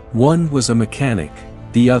 One was a mechanic,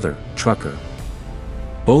 the other, trucker.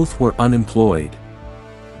 Both were unemployed.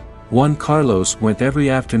 Juan Carlos went every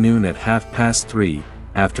afternoon at 3:30,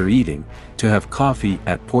 after eating, to have coffee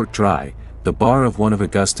at Port Dry, the bar of one of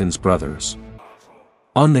Augustine's brothers.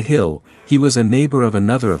 On the hill, he was a neighbor of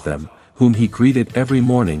another of them, whom he greeted every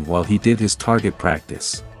morning while he did his target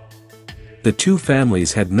practice. The two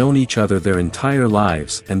families had known each other their entire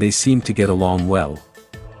lives and they seemed to get along well.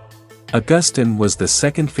 Augustine was the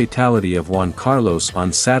second fatality of Juan Carlos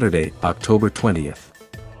on Saturday, October 20th.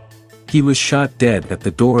 He was shot dead at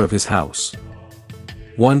the door of his house.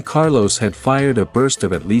 Juan Carlos had fired a burst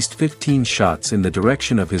of at least 15 shots in the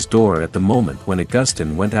direction of his door at the moment when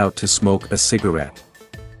Augustine went out to smoke a cigarette.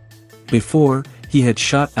 Before, he had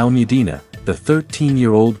shot Almudena, the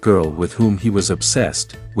 13-year-old girl with whom he was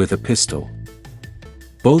obsessed, with a pistol.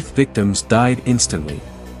 Both victims died instantly.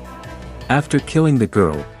 After killing the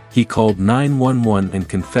girl, he called 911 and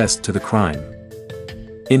confessed to the crime.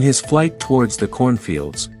 In his flight towards the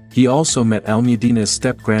cornfields, he also met Almudena's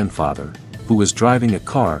step-grandfather, who was driving a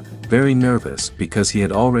car, very nervous because he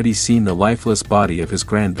had already seen the lifeless body of his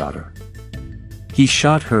granddaughter. He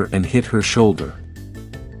shot her and hit her shoulder.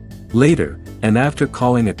 Later, and after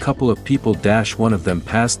calling a couple of people, one of them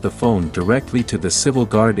passed the phone directly to the civil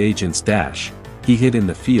guard agents. He hid in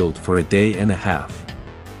the field for a day and a half.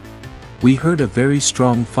 We heard a very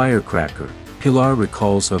strong firecracker, Pilar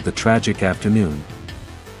recalls of the tragic afternoon.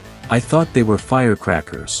 I thought they were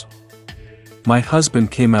firecrackers. My husband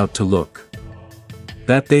came out to look.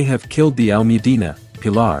 That they have killed the Almudena,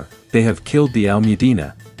 Pilar, they have killed the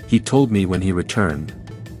Almudena, he told me when he returned.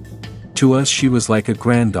 To us she was like a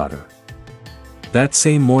granddaughter. That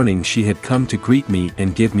same morning she had come to greet me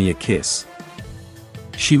and give me a kiss.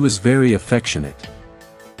 She was very affectionate.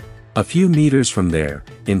 A few meters from there,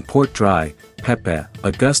 in Port Dry, Pepe,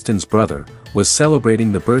 Augustine's brother, was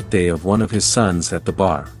celebrating the birthday of one of his sons at the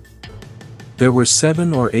bar. There were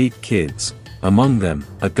 7 or 8 kids, among them,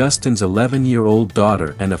 Augustine's 11-year-old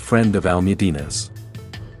daughter and a friend of Almudena's.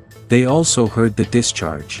 They also heard the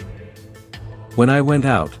discharge. When I went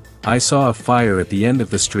out, I saw a fire at the end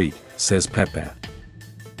of the street, says Pepe.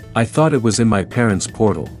 I thought it was in my parents'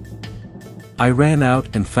 portal. I ran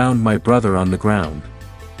out and found my brother on the ground.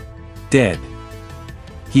 Dead.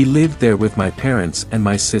 He lived there with my parents and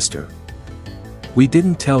my sister. We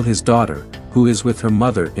didn't tell his daughter, who is with her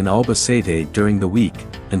mother in Albacete during the week,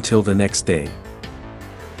 until the next day.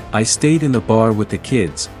 I stayed in the bar with the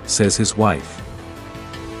kids, says his wife.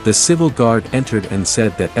 The civil guard entered and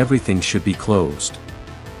said that everything should be closed.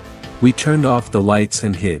 We turned off the lights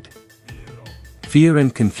and hid. Fear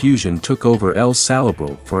and confusion took over El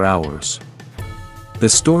Salabro for hours. The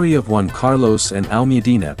story of Juan Carlos and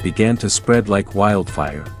Almudena began to spread like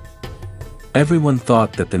wildfire. Everyone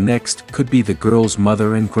thought that the next could be the girl's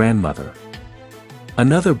mother and grandmother.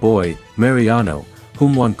 Another boy, Mariano,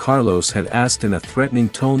 whom Juan Carlos had asked in a threatening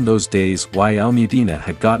tone those days why Almudena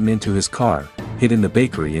had gotten into his car, hid in the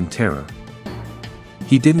bakery in terror.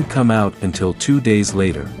 He didn't come out until 2 days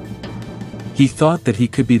later. He thought that he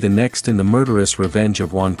could be the next in the murderous revenge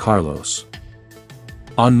of Juan Carlos.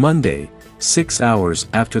 On Monday, 6 hours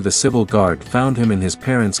after the civil guard found him in his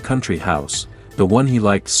parents' country house, the one he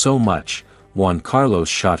liked so much, Juan Carlos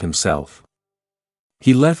shot himself.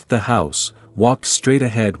 He left the house, walked straight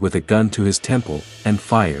ahead with a gun to his temple, and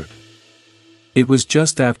fired. It was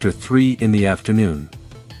just after 3 in the afternoon.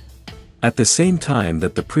 At the same time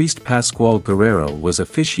that the priest Pascual Guerrero was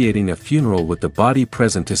officiating a funeral with the body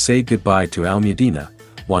present to say goodbye to Almudena,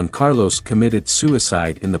 Juan Carlos committed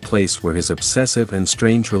suicide in the place where his obsessive and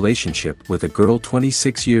strange relationship with a girl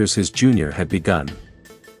 26 years his junior had begun.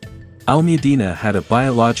 Almudena had a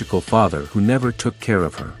biological father who never took care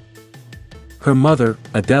of her. Her mother,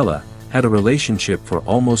 Adela, had a relationship for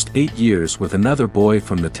almost 8 years with another boy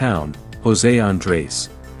from the town, José Andrés,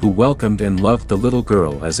 who welcomed and loved the little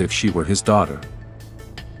girl as if she were his daughter.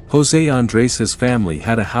 José Andrés's family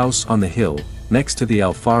had a house on the hill, next to the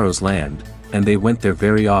Alfaro's land, and they went there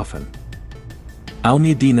very often.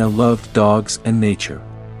 Almudena loved dogs and nature.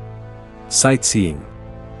 Sightseeing.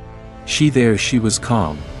 She was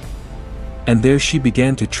calm. And there she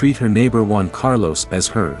began to treat her neighbor Juan Carlos as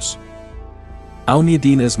hers.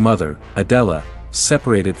 Almudena's mother, Adela,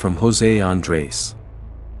 separated from José Andrés.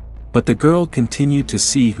 But the girl continued to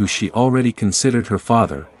see who she already considered her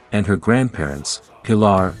father, and her grandparents,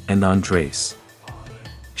 Pilar and Andrés.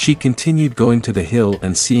 She continued going to the hill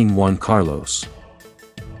and seeing Juan Carlos.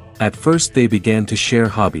 At first they began to share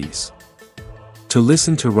hobbies. To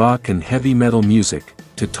listen to rock and heavy metal music,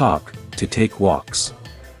 to talk, to take walks.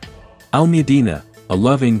 Almudena, a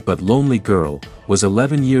loving but lonely girl, was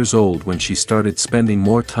 11 years old when she started spending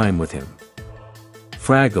more time with him.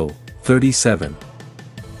 Fraggle, 37.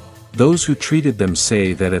 Those who treated them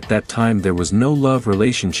say that at that time there was no love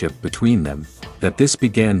relationship between them, that this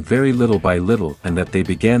began very little by little and that they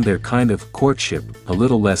began their kind of courtship a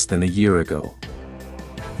little less than a year ago.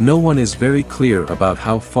 No one is very clear about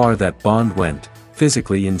how far that bond went,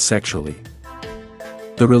 physically and sexually.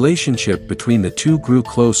 The relationship between the two grew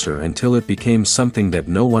closer until it became something that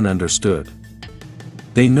no one understood.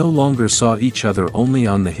 They no longer saw each other only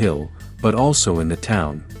on the hill, but also in the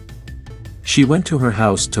town. She went to her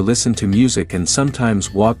house to listen to music and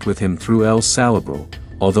sometimes walked with him through El Salabro,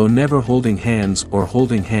 although never holding hands,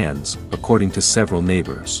 according to several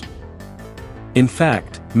neighbors. In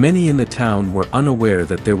fact, many in the town were unaware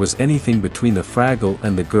that there was anything between the Fraggle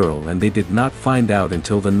and the girl, and they did not find out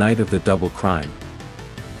until the night of the double crime.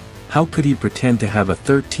 How could he pretend to have a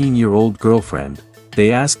 13-year-old girlfriend,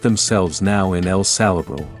 they asked themselves now in El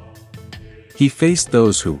Salabro. He faced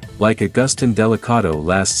those who, like Agustin Delicado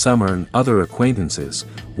last summer and other acquaintances,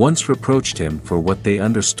 once reproached him for what they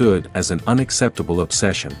understood as an unacceptable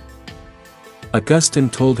obsession. Agustin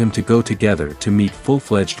told him to go together to meet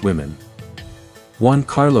full-fledged women. Juan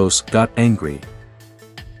Carlos got angry.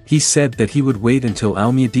 He said that he would wait until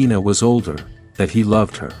Almudena was older, that he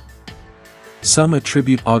loved her. Some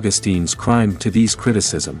attribute Augustin's crime to these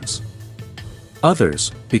criticisms.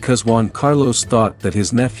 Others, because Juan Carlos thought that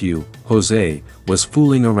his nephew, Jose, was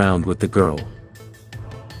fooling around with the girl.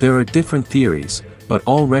 There are different theories, but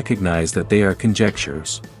all recognize that they are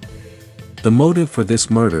conjectures. The motive for this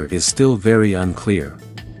murder is still very unclear.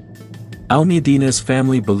 Almudena's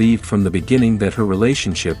family believed from the beginning that her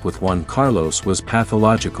relationship with Juan Carlos was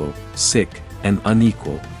pathological, sick, and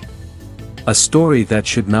unequal. A story that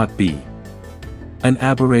should not be. An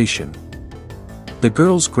aberration. The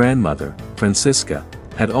girl's grandmother, Francisca,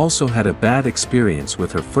 had also had a bad experience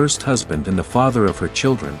with her first husband and the father of her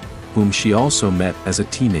children, whom she also met as a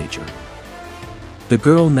teenager. The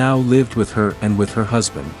girl now lived with her and with her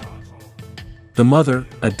husband. The mother,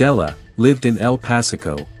 Adela, lived in El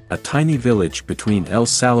Pasico, a tiny village between El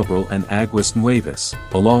Salabro and Aguas Nuevas,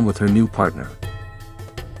 along with her new partner.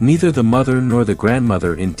 Neither the mother nor the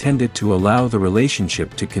grandmother intended to allow the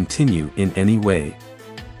relationship to continue in any way.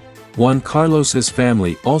 Juan Carlos's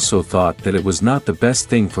family also thought that it was not the best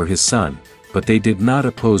thing for his son, but they did not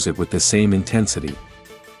oppose it with the same intensity.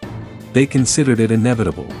 They considered it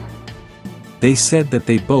inevitable. They said that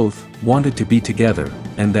they both wanted to be together,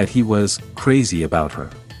 and that he was crazy about her.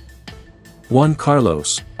 Juan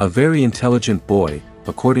Carlos, a very intelligent boy,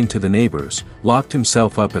 according to the neighbors, locked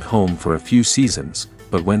himself up at home for a few seasons,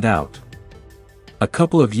 but went out. A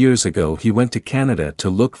couple of years ago he went to Canada to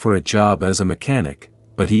look for a job as a mechanic,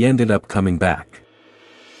 but he ended up coming back.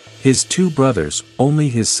 His two brothers, only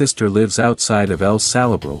his sister lives outside of El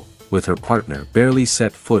Salabro, with her partner barely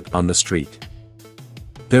set foot on the street.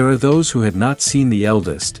 There are those who had not seen the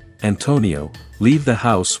eldest, Antonio, leave the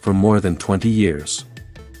house for more than 20 years.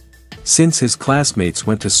 Since his classmates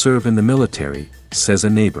went to serve in the military, says a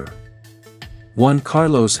neighbor. Juan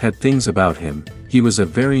Carlos had things about him. He was a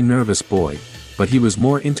very nervous boy, but he was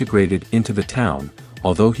more integrated into the town,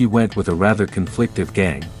 although he went with a rather conflictive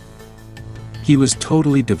gang. He was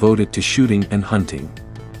totally devoted to shooting and hunting.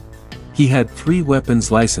 He had 3 weapons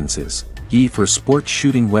licenses, E for sport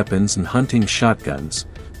shooting weapons and hunting shotguns,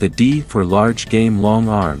 the D for large game long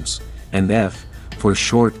arms, and F for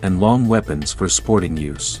short and long weapons for sporting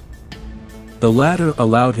use. The latter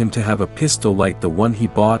allowed him to have a pistol like the one he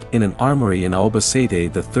bought in an armory in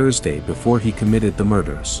Albacete the Thursday before he committed the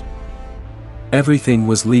murders. Everything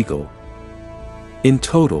was legal. In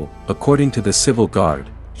total, according to the civil guard,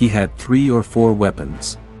 he had 3 or 4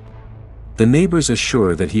 weapons. The neighbors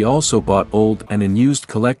assure that he also bought old and unused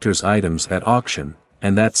collector's items at auction,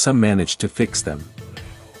 and that some managed to fix them.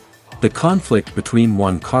 The conflict between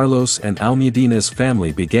Juan Carlos and Almudena's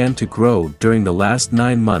family began to grow during the last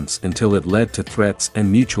 9 months until it led to threats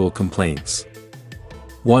and mutual complaints.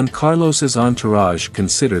 Juan Carlos's entourage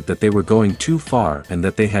considered that they were going too far and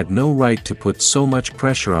that they had no right to put so much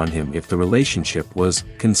pressure on him if the relationship was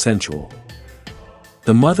consensual.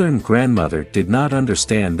 The mother and grandmother did not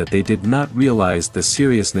understand that they did not realize the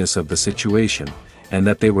seriousness of the situation, and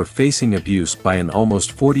that they were facing abuse by an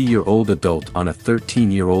almost 40-year-old adult on a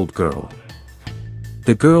 13-year-old girl.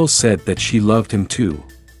 The girl said that she loved him too.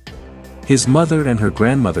 His mother and her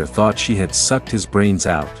grandmother thought she had sucked his brains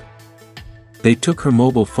out. They took her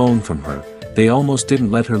mobile phone from her. They almost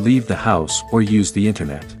didn't let her leave the house or use the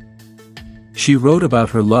internet. She wrote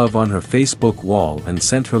about her love on her Facebook wall and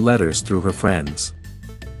sent her letters through her friends.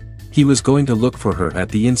 He was going to look for her at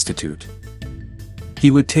the institute. He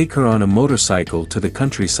would take her on a motorcycle to the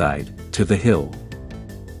countryside, to the hill.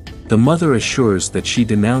 The mother assures that she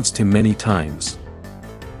denounced him many times.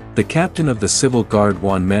 The captain of the civil guard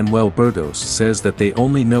Juan Manuel Burgos says that they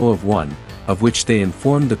only know of one, of which they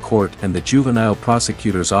informed the court and the juvenile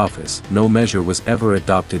prosecutor's office. No measure was ever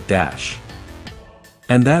adopted.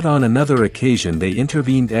 And that on another occasion they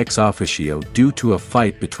intervened ex officio due to a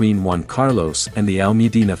fight between Juan Carlos and the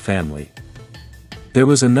Almudena family. There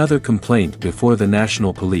was another complaint before the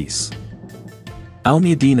national police.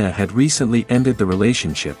 Almudena had recently ended the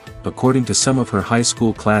relationship, according to some of her high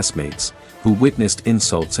school classmates, who witnessed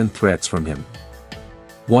insults and threats from him.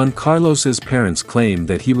 Juan Carlos's parents claim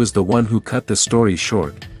that he was the one who cut the story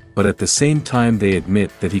short, but at the same time they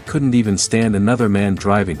admit that he couldn't even stand another man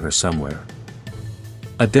driving her somewhere.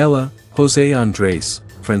 Adela, Jose Andres,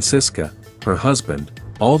 Francisca, her husband,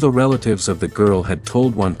 all the relatives of the girl had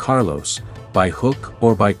told Juan Carlos, by hook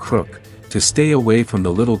or by crook, to stay away from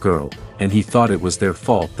the little girl, and he thought it was their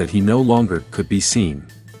fault that he no longer could be seen.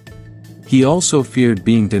 He also feared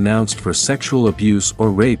being denounced for sexual abuse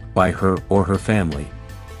or rape by her or her family.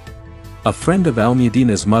 A friend of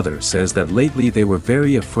Almudena's mother says that lately they were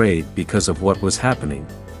very afraid because of what was happening.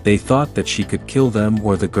 They thought that she could kill them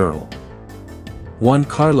or the girl. Juan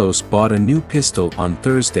Carlos bought a new pistol on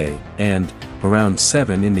Thursday and, around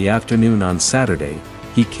 7 in the afternoon on Saturday,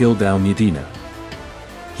 he killed Almudena.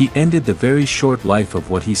 He ended the very short life of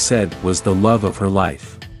what he said was the love of her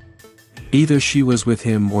life. Either she was with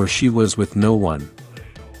him or she was with no one.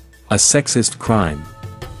 A sexist crime.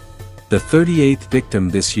 The 38th victim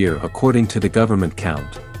this year according to the government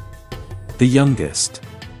count. The youngest.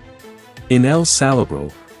 In El Salvador,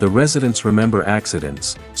 the residents remember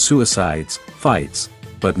accidents, suicides, fights,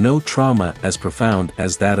 but no trauma as profound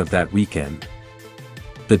as that of that weekend.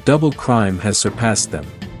 The double crime has surpassed them.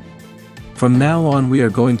 From now on we are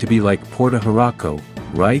going to be like Puerto Rico,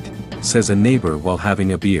 right? Says a neighbor while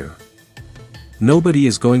having a beer. Nobody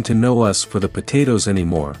is going to know us for the potatoes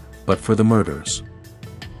anymore, but for the murders.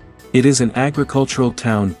 It is an agricultural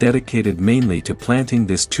town dedicated mainly to planting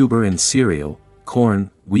this tuber in cereal, corn,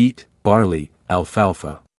 wheat, barley,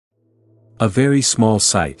 alfalfa. A very small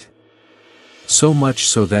site. So much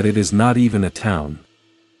so that it is not even a town.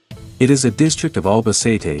 It is a district of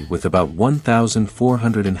Albacete with about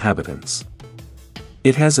 1,400 inhabitants.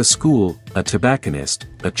 It has a school, a tobacconist,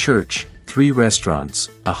 a church, 3 restaurants,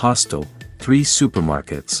 a hostel, 3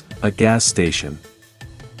 supermarkets, a gas station.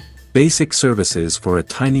 Basic services for a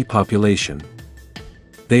tiny population.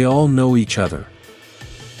 They all know each other.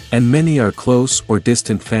 And many are close or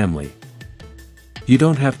distant family. You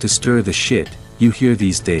don't have to stir the shit, you hear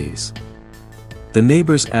these days. The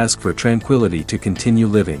neighbors ask for tranquility to continue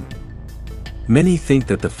living. Many think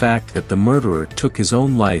that the fact that the murderer took his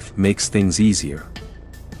own life makes things easier.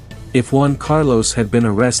 If Juan Carlos had been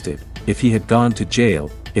arrested, if he had gone to jail,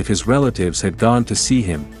 if his relatives had gone to see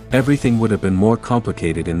him, everything would have been more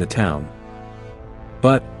complicated in the town.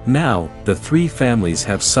 But, now, the 3 families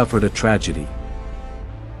have suffered a tragedy.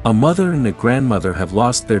 A mother and a grandmother have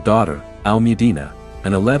lost their daughter, Almudena,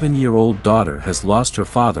 an 11-year-old daughter has lost her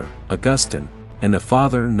father, Augustin, and a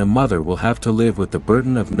father and a mother will have to live with the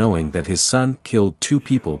burden of knowing that his son killed 2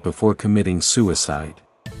 people before committing suicide.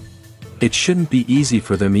 It shouldn't be easy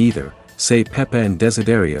for them either, say Pepe and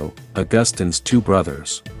Desiderio, Augustin's 2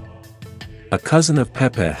 brothers. A cousin of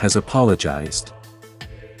Pepe has apologized.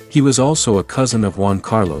 He was also a cousin of Juan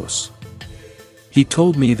Carlos. He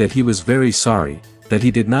told me that he was very sorry, that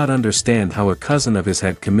he did not understand how a cousin of his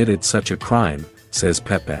had committed such a crime, says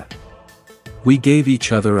Pepe. We gave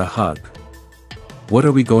each other a hug. What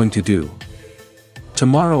are we going to do?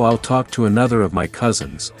 Tomorrow I'll talk to another of my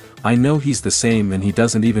cousins. I know he's the same and he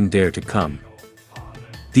doesn't even dare to come.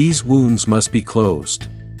 These wounds must be closed.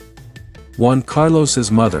 Juan Carlos's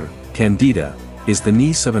mother, Candida, is the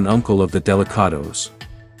niece of an uncle of the Delicados.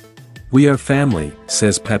 We are family,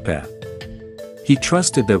 says Pepe. He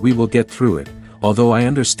trusted that we will get through it, although I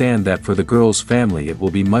understand that for the girl's family it will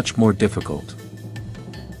be much more difficult.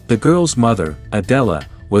 The girl's mother, Adela,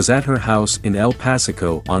 was at her house in El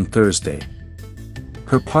Paso on Thursday.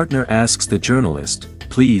 Her partner asks the journalist,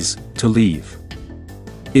 please, to leave.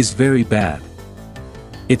 Is very bad.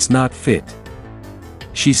 It's not fit.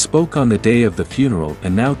 She spoke on the day of the funeral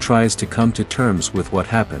and now tries to come to terms with what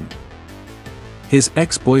happened. His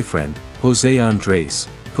ex-boyfriend, Jose Andres,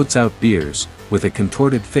 puts out beers, with a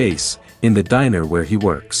contorted face, in the diner where he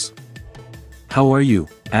works. How are you?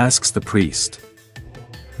 Asks the priest.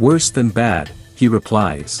 Worse than bad, he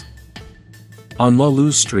replies. On La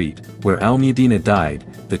Luz Street, where Almudena died,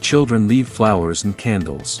 the children leave flowers and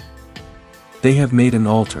candles. They have made an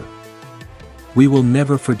altar. We will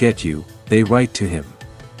never forget you, they write to him.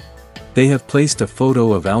 They have placed a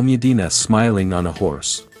photo of Almudena smiling on a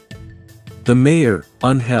horse. The mayor,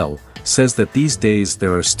 Angel, says that these days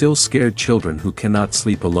there are still scared children who cannot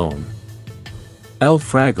sleep alone. El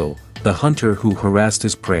Fragle, the hunter who harassed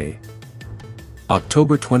his prey.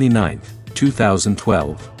 October 29,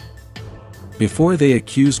 2012. Before they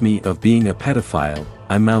accuse me of being a pedophile,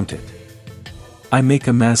 I mount it. I make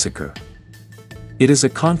a massacre. It is a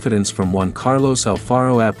confidence from Juan Carlos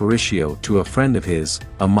Alfaro Aparicio to a friend of his,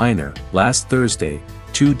 a minor, last Thursday,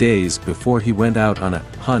 2 days before he went out on a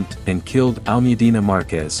hunt and killed Almudena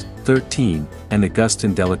Márquez, 13, and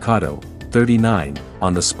Agustin Delicado, 39,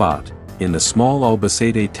 on the spot, in the small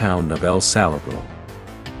Albacete town of El Salvador.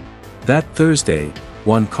 That Thursday,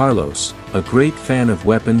 Juan Carlos, a great fan of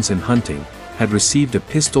weapons and hunting, had received a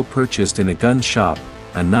pistol purchased in a gun shop,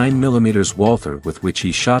 a 9mm Walther with which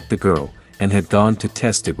he shot the girl, and had gone to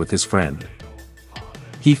test it with his friend.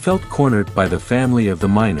 He felt cornered by the family of the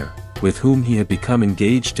minor, with whom he had become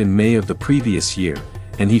engaged in May of the previous year,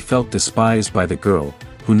 and he felt despised by the girl,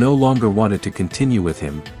 who no longer wanted to continue with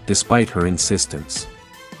him, despite her insistence.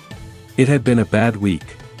 It had been a bad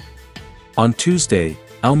week. On Tuesday,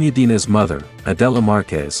 Almudena's mother, Adela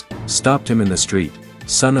Márquez, stopped him in the street.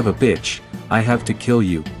 "Son of a bitch, I have to kill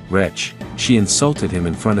you, wretch," she insulted him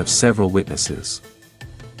in front of several witnesses.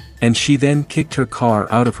 And she then kicked her car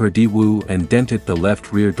out of her Daewoo and dented the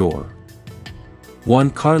left rear door.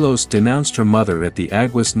 Juan Carlos denounced her mother at the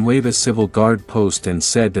Aguas Nuevas Civil Guard post and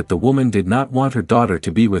said that the woman did not want her daughter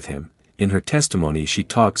to be with him. In her testimony she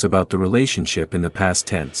talks about the relationship in the past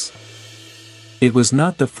tense. It was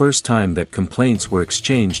not the first time that complaints were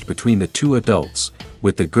exchanged between the two adults,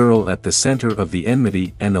 with the girl at the center of the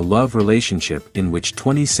enmity and a love relationship in which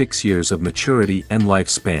 26 years of maturity and life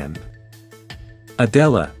spanned.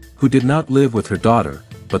 Adela, who did not live with her daughter,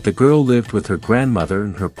 but the girl lived with her grandmother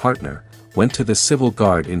and her partner, went to the Civil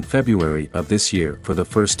Guard in February of this year for the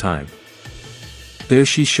first time. There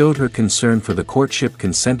she showed her concern for the courtship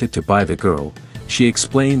consented to by the girl. She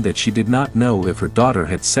explained that she did not know if her daughter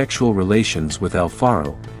had sexual relations with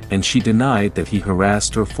Alfaro, and she denied that he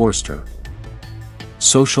harassed or forced her.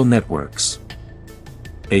 Social networks.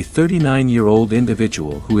 A 39-year-old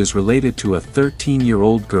individual who is related to a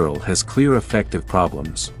 13-year-old girl has clear affective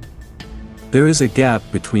problems. There is a gap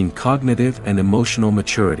between cognitive and emotional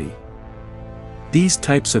maturity. These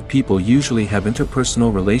types of people usually have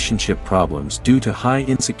interpersonal relationship problems due to high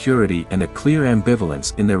insecurity and a clear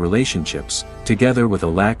ambivalence in their relationships, together with a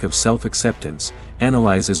lack of self-acceptance,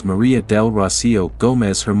 analyzes Maria del Rocio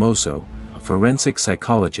Gómez Hermoso, a forensic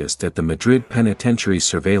psychologist at the Madrid Penitentiary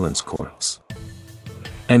Surveillance Courts.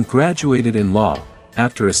 And graduated in law,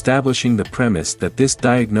 after establishing the premise that this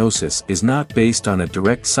diagnosis is not based on a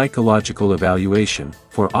direct psychological evaluation,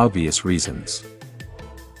 for obvious reasons.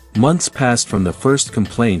 Months passed from the first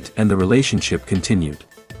complaint and the relationship continued.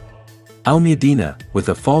 Almudena, with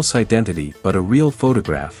a false identity but a real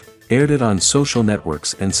photograph, aired it on social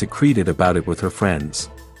networks and secreted about it with her friends.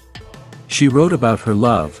 She wrote about her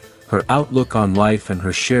love, her outlook on life and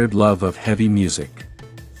her shared love of heavy music.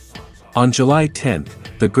 On July 10,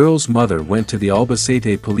 the girl's mother went to the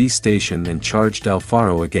Albacete police station and charged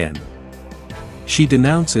Alfaro again. She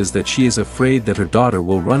denounces that she is afraid that her daughter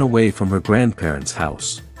will run away from her grandparents'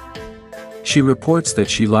 house. She reports that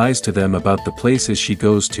she lies to them about the places she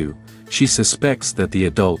goes to. She suspects that the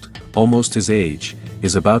adult, almost his age,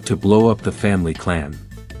 is about to blow up the family clan.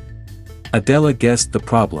 Adela guessed the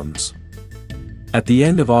problems. At the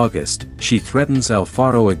end of August, she threatens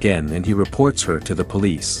Alfaro again and he reports her to the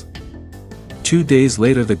police. 2 days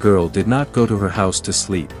later the girl did not go to her house to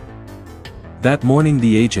sleep. That morning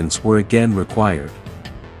the agents were again required.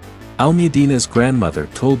 Almudena's grandmother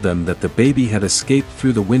told them that the baby had escaped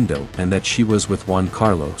through the window and that she was with Juan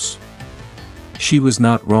Carlos. She was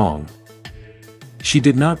not wrong. She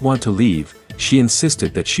did not want to leave, she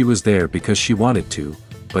insisted that she was there because she wanted to,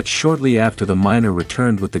 but shortly after the minor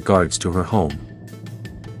returned with the guards to her home.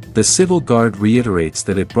 The Civil Guard reiterates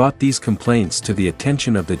that it brought these complaints to the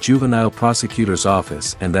attention of the Juvenile Prosecutor's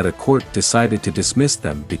Office and that a court decided to dismiss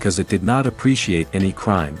them because it did not appreciate any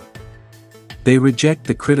crime. They reject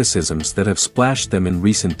the criticisms that have splashed them in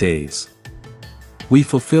recent days. "We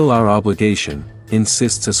fulfill our obligation,"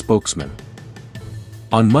 insists a spokesman.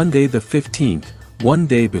 On Monday the 15th, 1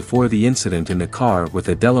 day before the incident in the car with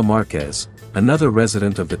Adela Márquez, another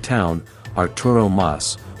resident of the town, Arturo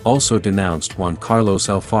Mas, also denounced Juan Carlos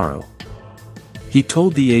Alfaro. He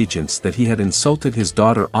told the agents that he had insulted his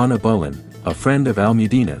daughter Ana Bolin, a friend of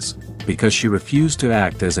Almudena's, because she refused to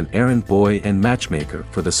act as an errand boy and matchmaker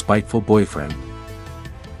for the spiteful boyfriend.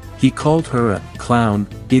 He called her a clown,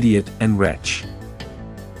 idiot and wretch.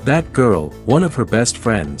 That girl, one of her best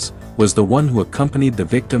friends, was the one who accompanied the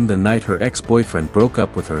victim the night her ex-boyfriend broke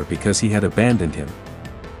up with her because he had abandoned him.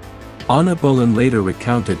 Ana Bolin later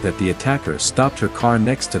recounted that the attacker stopped her car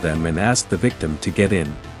next to them and asked the victim to get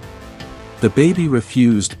in. The baby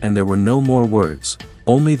refused and there were no more words,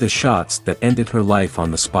 only the shots that ended her life on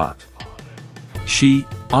the spot. She,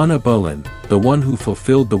 Ana Bolin, the one who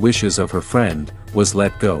fulfilled the wishes of her friend, was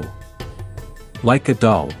let go. Like a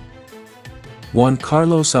doll. Juan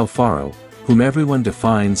Carlos Alfaro, whom everyone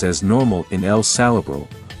defines as normal in El Salvador,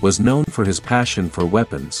 was known for his passion for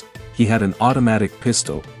weapons. He had an automatic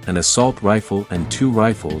pistol, an assault rifle and 2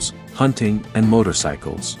 rifles, hunting and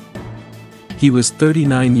motorcycles. He was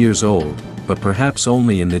 39 years old, but perhaps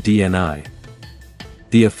only in the DNI.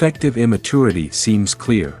 The effective immaturity seems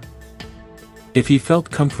clear. If he felt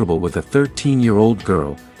comfortable with a 13-year-old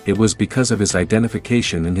girl, it was because of his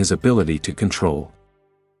identification and his ability to control.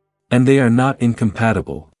 And they are not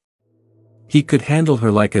incompatible. He could handle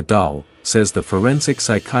her like a doll, says the forensic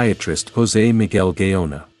psychiatrist José Miguel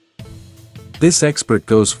Gaona. This expert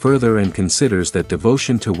goes further and considers that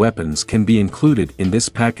devotion to weapons can be included in this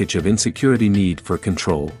package of insecurity need for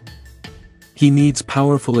control. He needs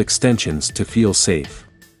powerful extensions to feel safe.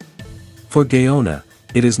 For Gaona,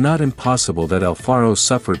 it is not impossible that Alfaro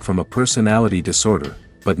suffered from a personality disorder,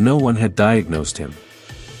 but no one had diagnosed him.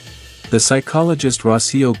 The psychologist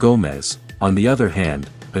Rocio Gomez, on the other hand,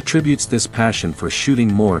 attributes this passion for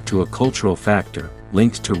shooting more to a cultural factor,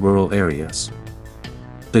 linked to rural areas.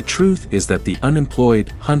 The truth is that the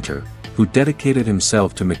unemployed hunter, who dedicated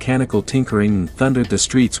himself to mechanical tinkering and thundered the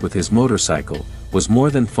streets with his motorcycle, was more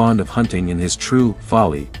than fond of hunting and his true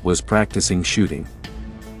folly was practicing shooting.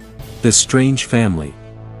 The strange family.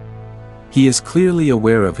 He is clearly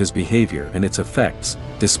aware of his behavior and its effects,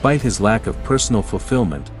 despite his lack of personal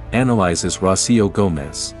fulfillment, analyzes Rocio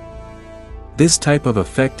Gomez. This type of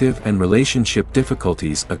affective and relationship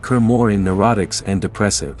difficulties occur more in neurotics and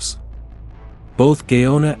depressives. Both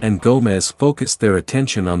Gaona and Gomez focused their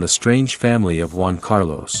attention on the strange family of Juan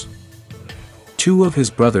Carlos. 2 of his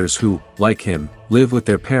brothers who, like him, live with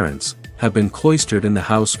their parents, have been cloistered in the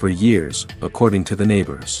house for years, according to the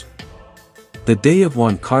neighbors. The day of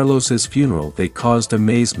Juan Carlos's funeral they caused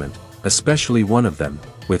amazement, especially one of them,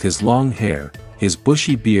 with his long hair, his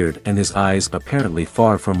bushy beard and his eyes apparently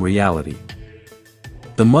far from reality.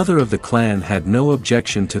 The mother of the clan had no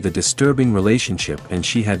objection to the disturbing relationship and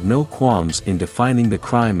she had no qualms in defining the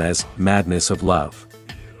crime as madness of love.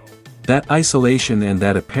 That isolation and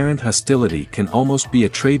that apparent hostility can almost be a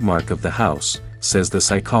trademark of the house, says the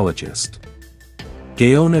psychologist.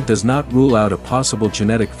 Gaona does not rule out a possible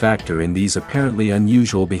genetic factor in these apparently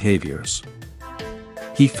unusual behaviors.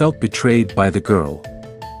 He felt betrayed by the girl.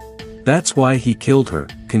 That's why he killed her,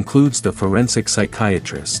 concludes the forensic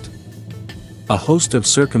psychiatrist. A host of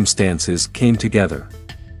circumstances came together.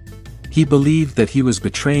 He believed that he was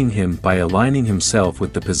betraying him by aligning himself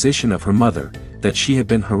with the position of her mother, that she had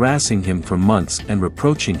been harassing him for months and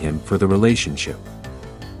reproaching him for the relationship.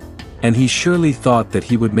 And he surely thought that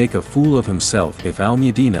he would make a fool of himself if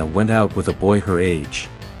Almudena went out with a boy her age.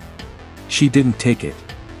 She didn't take it.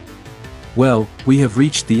 Well, we have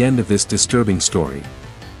reached the end of this disturbing story.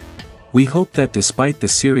 We hope that despite the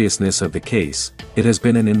seriousness of the case, it has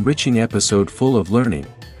been an enriching episode full of learning,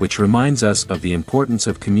 which reminds us of the importance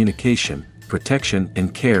of communication, protection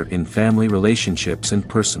and care in family relationships and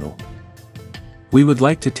personal. We would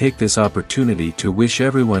like to take this opportunity to wish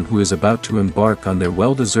everyone who is about to embark on their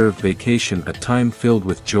well-deserved vacation a time filled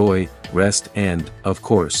with joy, rest and, of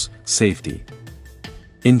course, safety.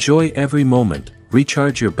 Enjoy every moment,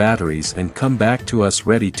 recharge your batteries and come back to us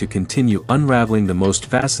ready to continue unraveling the most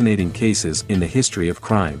fascinating cases in the history of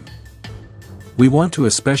crime. We want to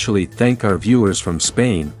especially thank our viewers from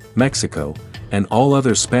Spain, Mexico, and all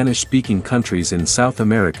other Spanish-speaking countries in South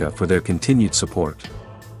America for their continued support.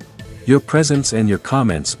 Your presence and your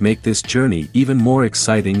comments make this journey even more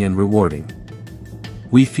exciting and rewarding.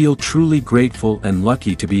 We feel truly grateful and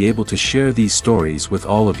lucky to be able to share these stories with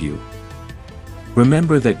all of you.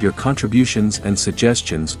 Remember that your contributions and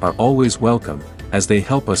suggestions are always welcome, as they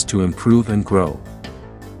help us to improve and grow.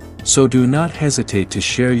 So do not hesitate to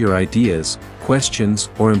share your ideas, questions,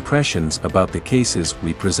 or impressions about the cases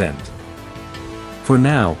we present. For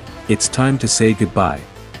now, it's time to say goodbye.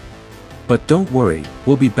 But don't worry,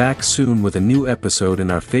 we'll be back soon with a new episode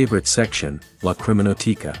in our favorite section, La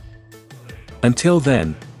Criminoteka. Until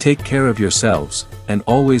then, take care of yourselves, and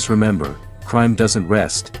always remember, crime doesn't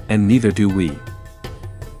rest, and neither do we.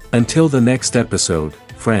 Until the next episode,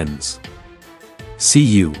 friends. See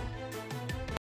you.